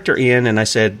character in, and I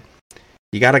said,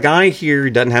 you got a guy here who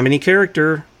doesn't have any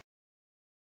character.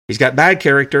 He's got bad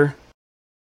character.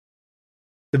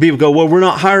 The people go, well, we're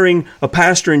not hiring a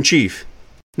pastor-in-chief.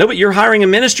 No, but you're hiring a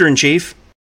minister-in-chief.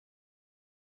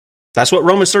 That's what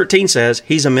Romans 13 says.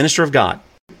 He's a minister of God.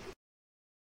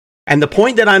 And the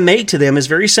point that I make to them is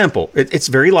very simple. It's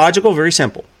very logical, very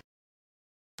simple.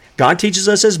 God teaches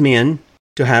us as men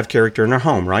to have character in our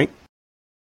home, right?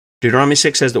 Deuteronomy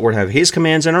 6 says that we're to have His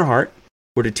commands in our heart.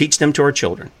 We're to teach them to our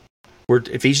children.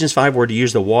 Ephesians 5, we're to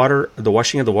use the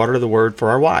washing of the water of the word for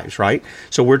our wives, right?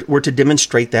 So we're to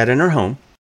demonstrate that in our home.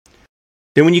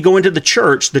 Then when you go into the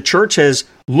church has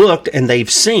looked and they've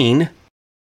seen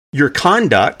your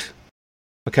conduct,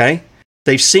 okay?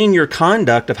 They've seen your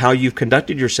conduct of how you've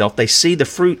conducted yourself. They see the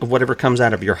fruit of whatever comes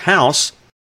out of your house.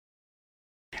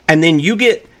 And then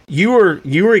you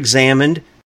are examined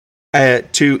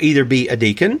to either be a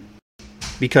deacon,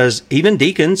 because even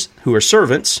deacons who are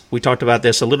servants, we talked about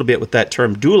this a little bit with that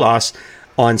term doulos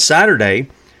on Saturday,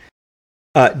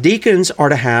 deacons are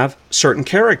to have certain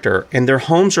character, and their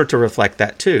homes are to reflect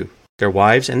that too. Their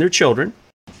wives and their children,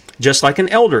 just like an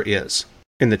elder is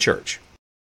in the church.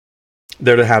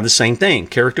 They're to have the same thing,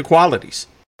 character qualities.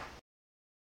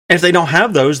 And if they don't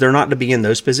have those, they're not to be in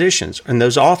those positions, in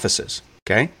those offices,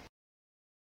 okay?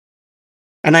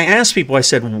 And I asked people, I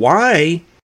said, why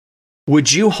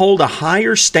would you hold a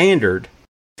higher standard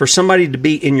for somebody to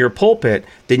be in your pulpit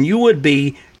than you would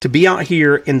be to be out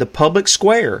here in the public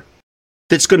square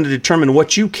that's going to determine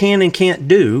what you can and can't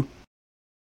do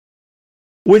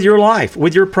with your life,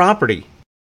 with your property,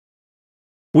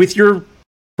 with your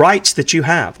rights that you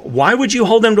have. Why would you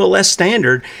hold them to a less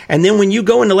standard? And then when you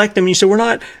go and elect them, you say,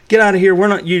 get out of here. We're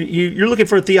not, you're looking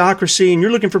for theocracy and you're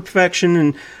looking for perfection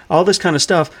and all this kind of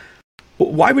stuff.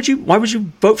 Why would you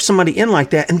vote for somebody in like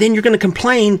that? And then you're going to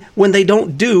complain when they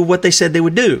don't do what they said they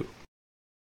would do.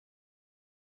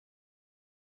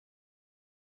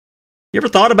 You ever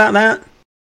thought about that?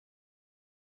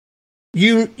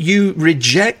 You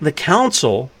reject the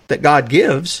counsel that God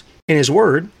gives in His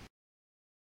Word,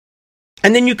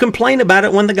 and then you complain about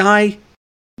it when the guy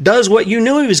does what you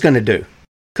knew he was going to do,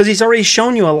 because he's already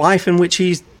shown you a life in which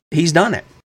he's done it.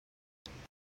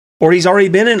 Or he's already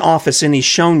been in office and he's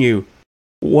shown you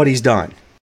what he's done.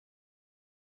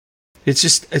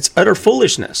 It's utter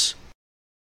foolishness.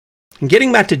 And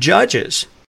getting back to Judges,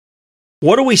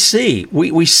 what do we see?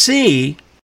 We see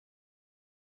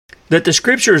that the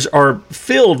Scriptures are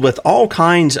filled with all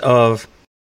kinds of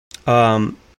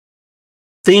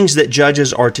things that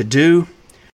judges are to do,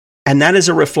 and that is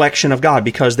a reflection of God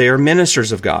because they are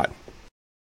ministers of God.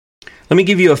 Let me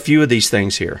give you a few of these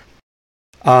things here.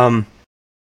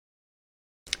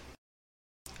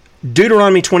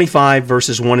 Deuteronomy 25,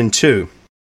 verses 1 and 2.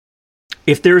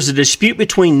 If there is a dispute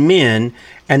between men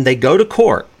and they go to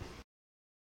court,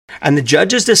 and the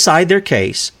judges decide their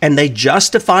case, and they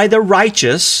justify the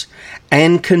righteous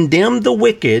and condemn the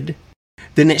wicked,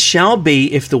 then it shall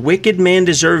be, if the wicked man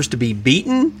deserves to be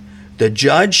beaten, the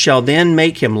judge shall then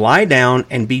make him lie down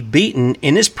and be beaten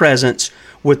in his presence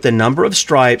with the number of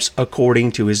stripes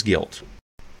according to his guilt.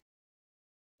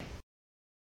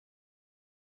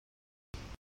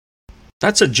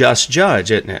 That's a just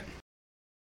judge, isn't it?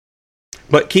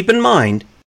 But keep in mind,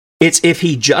 it's if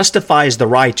he justifies the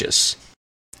righteous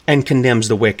and condemns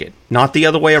the wicked, not the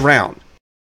other way around.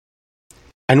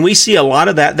 And we see a lot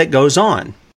of that goes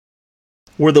on,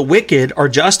 where the wicked are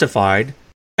justified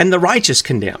and the righteous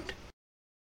condemned.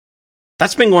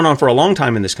 That's been going on for a long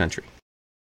time in this country.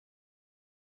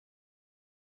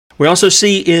 We also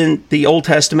see in the Old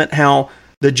Testament how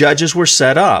the judges were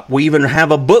set up. We even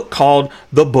have a book called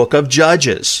the Book of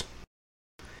Judges.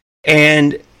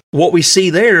 And what we see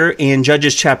there in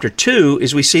Judges chapter 2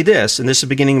 is we see this, and this is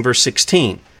beginning in verse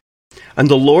 16. And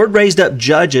the Lord raised up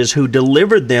judges who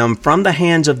delivered them from the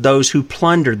hands of those who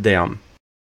plundered them.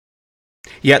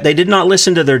 Yet they did not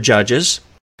listen to their judges,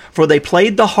 for they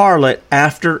played the harlot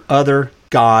after other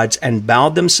gods and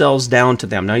bowed themselves down to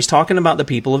them. Now he's talking about the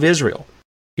people of Israel.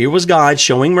 Here was God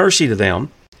showing mercy to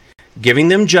them, giving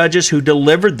them judges who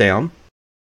delivered them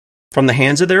from the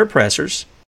hands of their oppressors.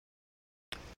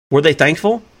 Were they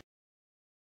thankful?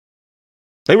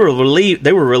 They were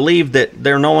relieved that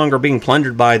they're no longer being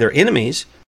plundered by their enemies,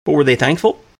 but were they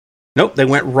thankful? Nope, they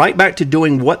went right back to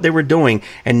doing what they were doing.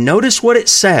 And notice what it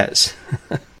says.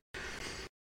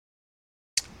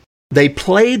 They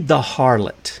played the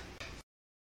harlot.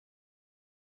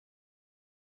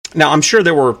 Now, I'm sure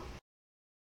there were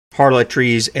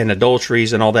harlotries and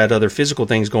adulteries and all that other physical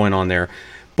things going on there,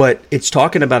 but it's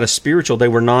talking about a spiritual. They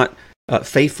were not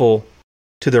faithful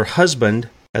to their husband,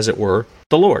 as it were,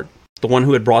 the Lord, the one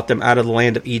who had brought them out of the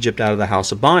land of Egypt, out of the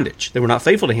house of bondage. They were not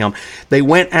faithful to him. They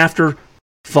went after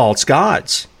false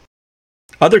gods,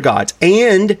 other gods,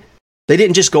 and they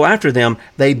didn't just go after them,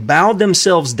 they bowed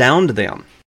themselves down to them.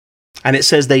 And it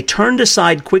says they turned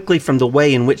aside quickly from the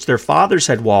way in which their fathers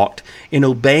had walked in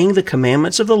obeying the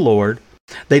commandments of the Lord.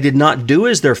 They did not do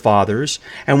as their fathers,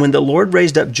 and when the Lord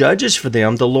raised up judges for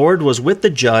them, the Lord was with the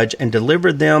judge and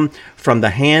delivered them from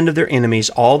the hand of their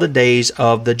enemies all the days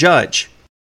of the judge.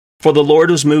 For the Lord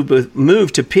was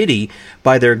moved to pity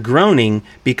by their groaning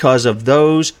because of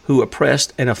those who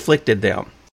oppressed and afflicted them.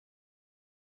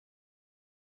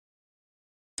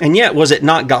 And yet, was it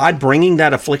not God bringing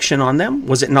that affliction on them?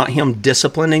 Was it not Him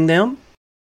disciplining them?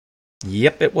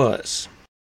 Yep, it was.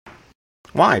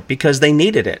 Why? Because they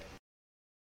needed it.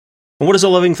 And what does a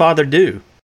loving father do?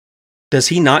 Does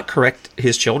He not correct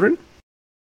His children?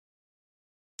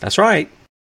 That's right.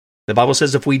 The Bible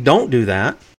says if we don't do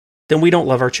that, then we don't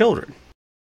love our children.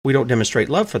 We don't demonstrate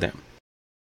love for them.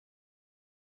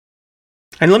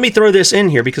 And let me throw this in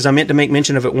here because I meant to make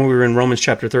mention of it when we were in Romans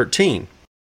chapter 13.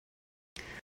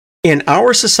 In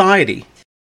our society,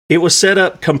 it was set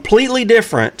up completely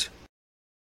different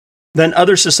than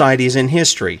other societies in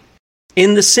history,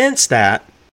 in the sense that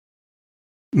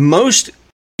most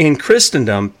in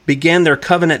Christendom began their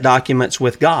covenant documents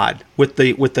with God, with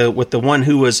the one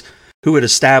who had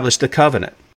established the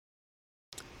covenant.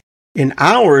 In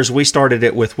ours, we started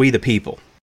it with we the people.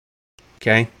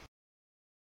 Okay?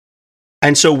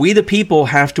 And so we, the people,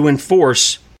 have to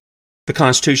enforce the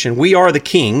Constitution. We are the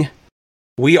king.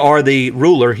 We are the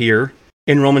ruler here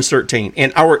in Romans 13,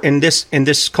 in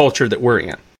this culture that we're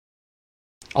in.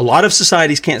 A lot of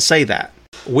societies can't say that.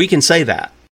 We can say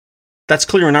that. That's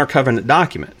clear in our covenant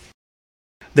document.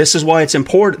 This is why it's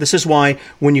important. This is why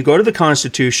when you go to the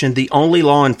Constitution, the only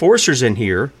law enforcers in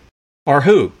here are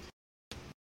who?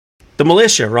 The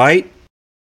militia, right?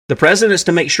 The president is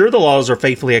to make sure the laws are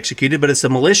faithfully executed, but it's the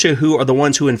militia who are the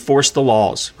ones who enforce the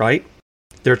laws, right?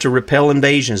 They're to repel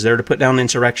invasions. They're to put down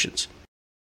insurrections.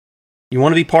 You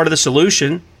want to be part of the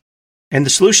solution, and the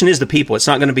solution is the people. It's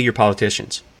not going to be your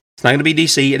politicians. It's not going to be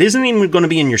D.C. It isn't even going to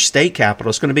be in your state capital.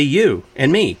 It's going to be you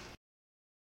and me.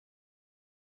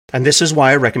 And this is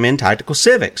why I recommend tactical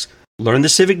civics. Learn the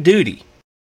civic duty.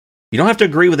 You don't have to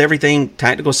agree with everything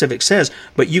tactical civics says,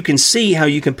 but you can see how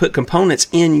you can put components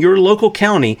in your local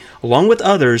county along with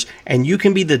others, and you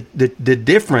can be the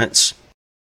difference.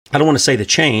 I don't want to say the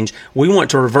change. We want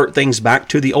to revert things back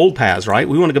to the old paths, right?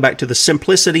 We want to go back to the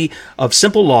simplicity of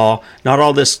simple law, not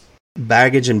all this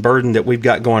baggage and burden that we've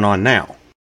got going on now.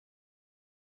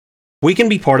 We can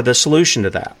be part of the solution to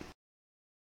that.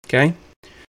 Okay?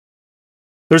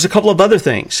 There's a couple of other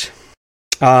things.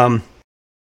 Let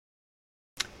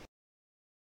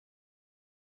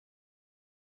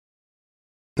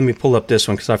me pull up this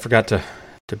one because I forgot to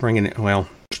bring it in. Well,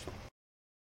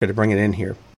 got to bring it in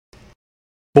here.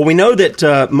 Well, we know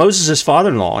that Moses'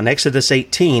 father-in-law in Exodus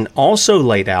 18 also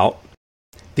laid out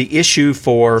the issue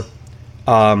for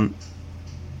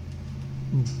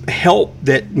help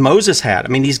that Moses had. I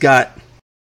mean, he's got,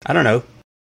 1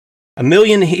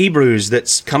 million Hebrews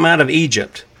that's come out of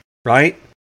Egypt, right?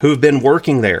 Who have been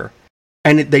working there.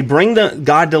 And they bring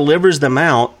God delivers them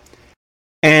out.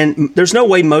 And there's no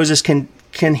way Moses can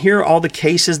hear all the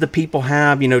cases the people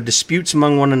have, disputes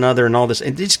among one another and all this.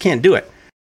 And they just can't do it.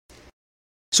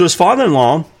 So his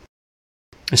father-in-law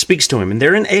speaks to him. And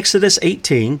there in Exodus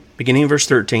 18, beginning in verse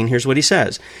 13, here's what he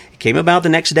says. It came about the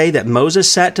next day that Moses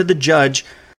sat to judge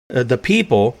the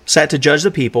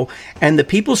people, and the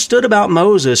people stood about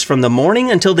Moses from the morning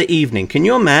until the evening. Can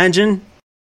you imagine?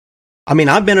 I mean,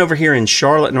 I've been over here in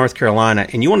Charlotte, North Carolina,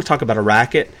 and you want to talk about a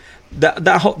racket?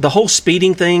 The whole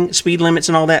speeding thing, speed limits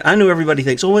and all that, I know everybody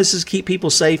thinks, this is to keep people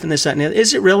safe and this, that, and the other.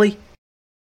 Is it really?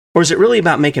 Or is it really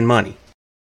about making money?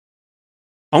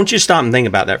 I want you to stop and think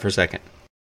about that for a second.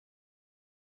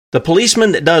 The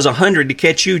policeman that does 100 to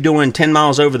catch you doing 10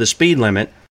 miles over the speed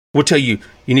limit will tell you,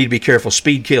 you need to be careful,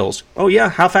 speed kills. Oh yeah,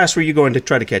 how fast were you going to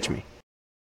try to catch me?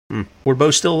 We're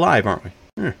both still alive, aren't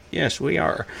we? Yes, we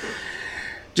are.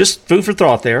 Just food for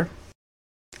thought there.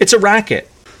 It's a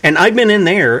racket. And I've been in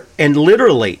there, and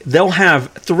literally, they'll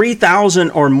have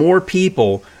 3,000 or more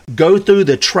people go through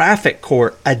the traffic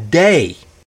court a day.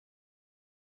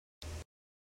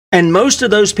 And most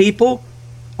of those people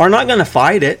are not going to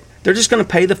fight it. They're just going to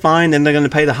pay the fine, then they're going to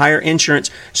pay the higher insurance.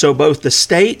 So both the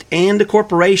state and the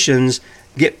corporations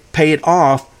get paid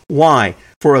off. Why?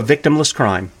 For a victimless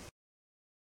crime,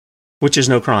 which is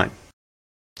no crime.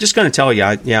 Just going to tell you,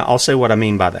 I'll say what I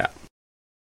mean by that.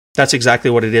 That's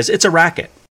exactly what it is. It's a racket.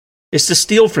 It's to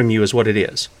steal from you is what it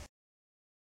is.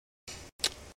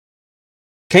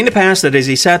 Came to pass that as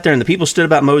he sat there and the people stood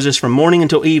about Moses from morning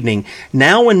until evening,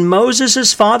 now when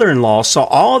Moses' father-in-law saw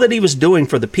all that he was doing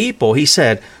for the people, he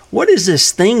said, what is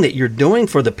this thing that you're doing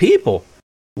for the people?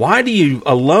 Why do you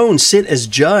alone sit as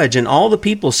judge and all the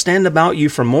people stand about you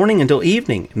from morning until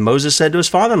evening? And Moses said to his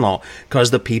father-in-law,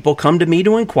 because the people come to me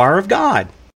to inquire of God.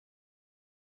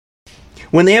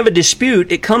 When they have a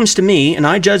dispute, it comes to me, and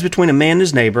I judge between a man and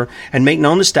his neighbor and make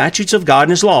known the statutes of God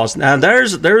and his laws. Now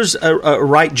there's a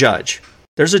right judge.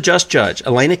 There's a just judge.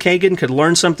 Elena Kagan could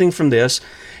learn something from this.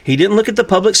 He didn't look at the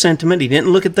public sentiment. He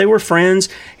didn't look at they were friends.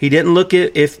 He didn't look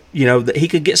at if, that he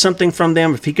could get something from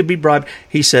them, if he could be bribed.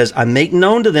 He says, I make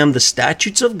known to them the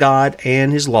statutes of God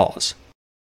and his laws.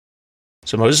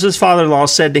 So Moses' father-in-law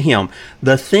said to him,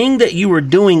 the thing that you are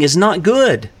doing is not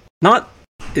good.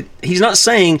 He's not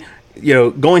saying,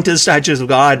 going to the statutes of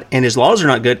God and his laws are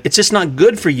not good. It's just not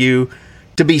good for you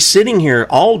to be sitting here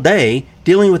all day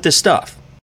dealing with this stuff.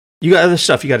 You got other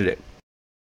stuff you got to do.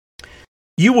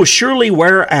 You will surely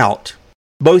wear out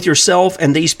both yourself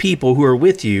and these people who are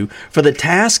with you, for the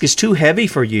task is too heavy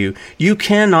for you. You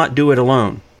cannot do it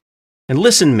alone. And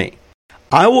listen to me.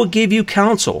 I will give you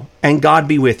counsel, and God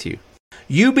be with you.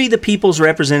 You be the people's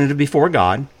representative before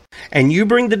God, and you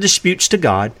bring the disputes to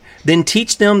God. Then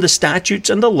teach them the statutes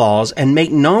and the laws, and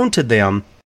make known to them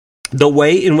the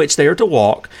way in which they are to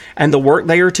walk, and the work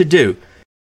they are to do.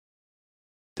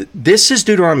 This is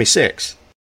Deuteronomy 6.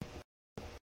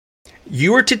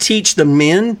 You are to teach the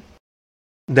men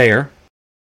there.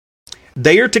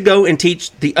 They are to go and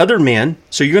teach the other men.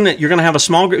 So you're gonna have a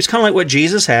small group. It's kind of like what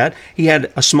Jesus had. He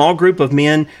had a small group of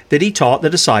men that he taught, the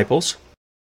disciples.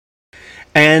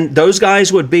 And those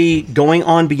guys would be going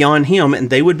on beyond him, and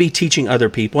they would be teaching other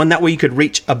people. And that way you could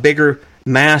reach a bigger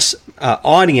mass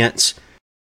audience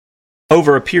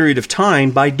over a period of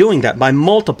time by doing that, by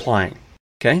multiplying.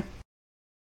 Okay?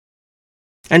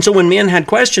 And so when men had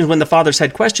questions, when the fathers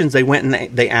had questions, they went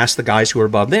and they asked the guys who were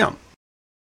above them.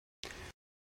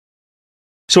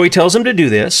 So he tells them to do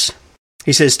this.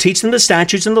 He says, teach them the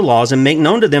statutes and the laws and make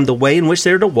known to them the way in which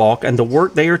they are to walk and the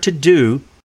work they are to do.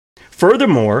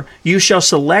 Furthermore, you shall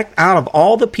select out of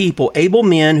all the people able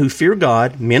men who fear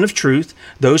God, men of truth,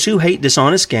 those who hate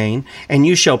dishonest gain, and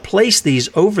you shall place these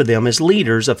over them as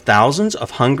leaders of thousands,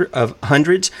 of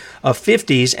hundreds, of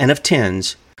fifties, and of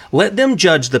tens. Let them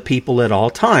judge the people at all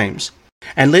times,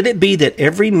 and let it be that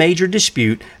every major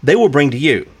dispute they will bring to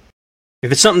you.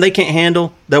 If it's something they can't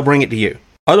handle, they'll bring it to you.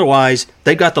 Otherwise,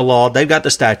 they've got the law, they've got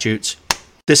the statutes.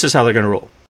 This is how they're going to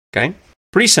rule. Okay?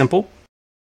 Pretty simple.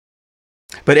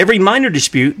 But every minor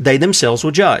dispute, they themselves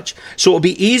will judge. So it will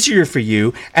be easier for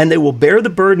you, and they will bear the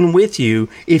burden with you.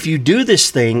 If you do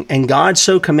this thing, and God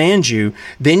so commands you,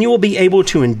 then you will be able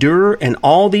to endure, and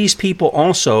all these people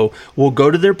also will go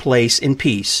to their place in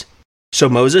peace. So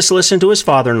Moses listened to his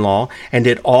father-in-law and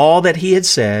did all that he had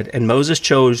said, and Moses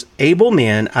chose able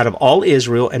men out of all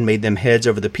Israel and made them heads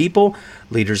over the people,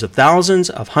 leaders of thousands,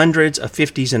 of hundreds, of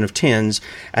fifties, and of tens,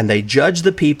 and they judged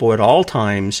the people at all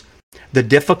times. The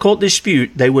difficult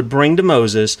dispute they would bring to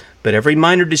Moses, but every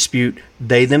minor dispute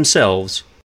they themselves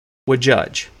would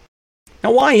judge.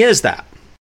 Now, why is that?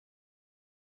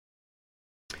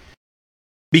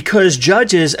 Because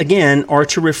judges, again, are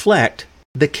to reflect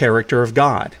the character of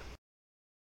God.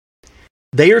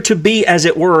 They are to be, as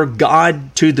it were,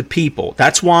 God to the people.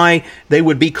 That's why they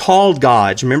would be called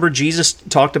gods. Remember, Jesus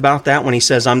talked about that when he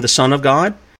says, I'm the Son of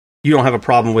God? You don't have a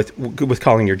problem with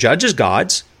calling your judges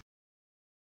gods.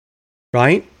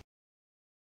 Right?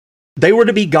 They were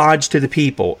to be gods to the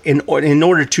people in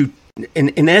order to,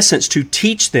 in essence, to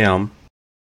teach them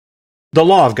the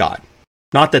law of God.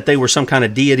 Not that they were some kind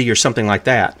of deity or something like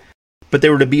that, but they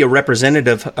were to be a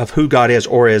representative of who God is,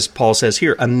 or as Paul says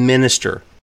here, a minister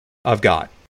of God.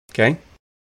 Okay?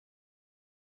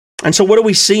 And so what do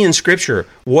we see in Scripture?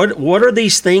 What are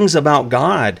these things about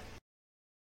God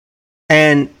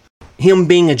and him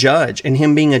being a judge and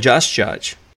him being a just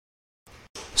judge?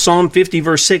 Psalm 50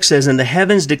 verse 6 says, and the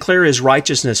heavens declare his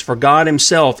righteousness, for God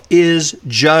himself is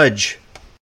judge.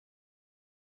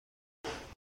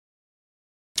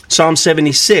 Psalm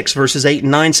 76 verses 8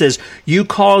 and 9 says, you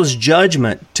cause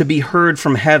judgment to be heard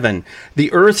from heaven.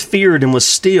 The earth feared and was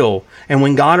still, and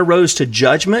when God arose to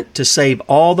judgment to save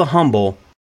all the humble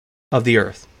of the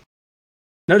earth.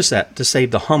 Notice that, to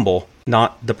save the humble,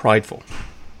 not the prideful.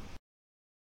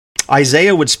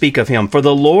 Isaiah would speak of him, for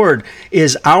the Lord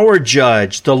is our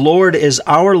judge, the Lord is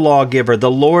our lawgiver,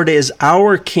 the Lord is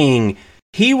our king.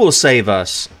 He will save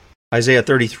us. Isaiah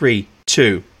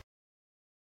 33:2.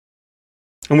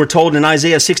 And we're told in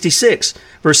Isaiah 66,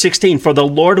 verse 16, for the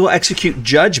Lord will execute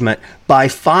judgment by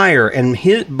fire and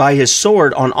by his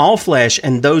sword on all flesh,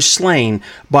 and those slain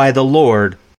by the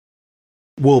Lord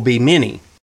will be many.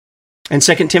 In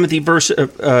 2 Timothy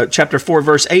chapter 4,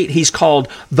 verse 8, he's called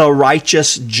the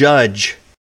righteous judge,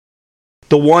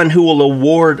 the one who will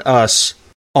award us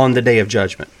on the day of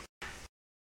judgment.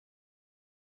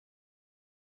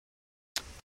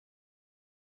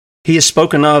 He is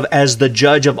spoken of as the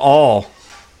judge of all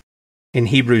in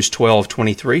Hebrews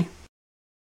 12:23.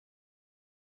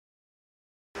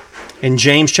 In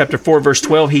James chapter 4, verse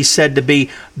 12, he's said to be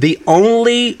the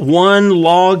only one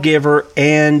lawgiver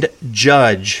and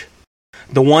judge,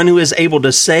 the one who is able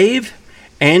to save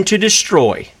and to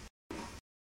destroy.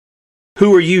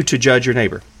 Who are you to judge your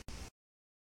neighbor?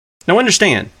 Now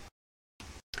understand,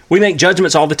 we make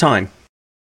judgments all the time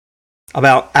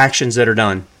about actions that are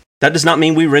done. That does not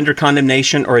mean we render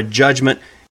condemnation or a judgment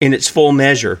in its full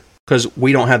measure, because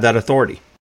we don't have that authority.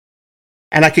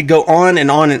 And I could go on and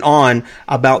on and on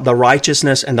about the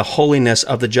righteousness and the holiness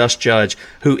of the just judge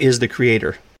who is the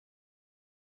Creator.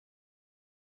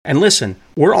 And listen,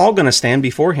 we're all going to stand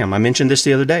before him. I mentioned this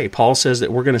the other day. Paul says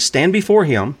that we're going to stand before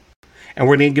him and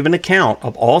we're going to give an account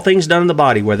of all things done in the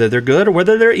body, whether they're good or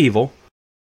whether they're evil.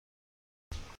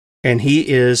 And he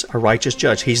is a righteous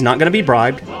judge. He's not going to be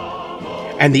bribed.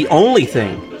 And the only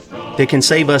thing that can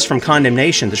save us from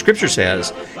condemnation, the Scripture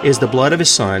says, is the blood of his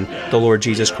Son, the Lord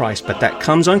Jesus Christ. But that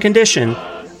comes on condition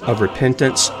of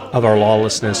repentance of our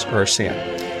lawlessness or our sin.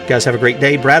 You guys have a great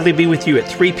day. Bradley will be with you at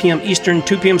 3 p.m. Eastern,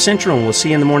 2 p.m. Central, and we'll see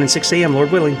you in the morning, 6 a.m.,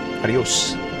 Lord willing.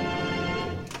 Adios.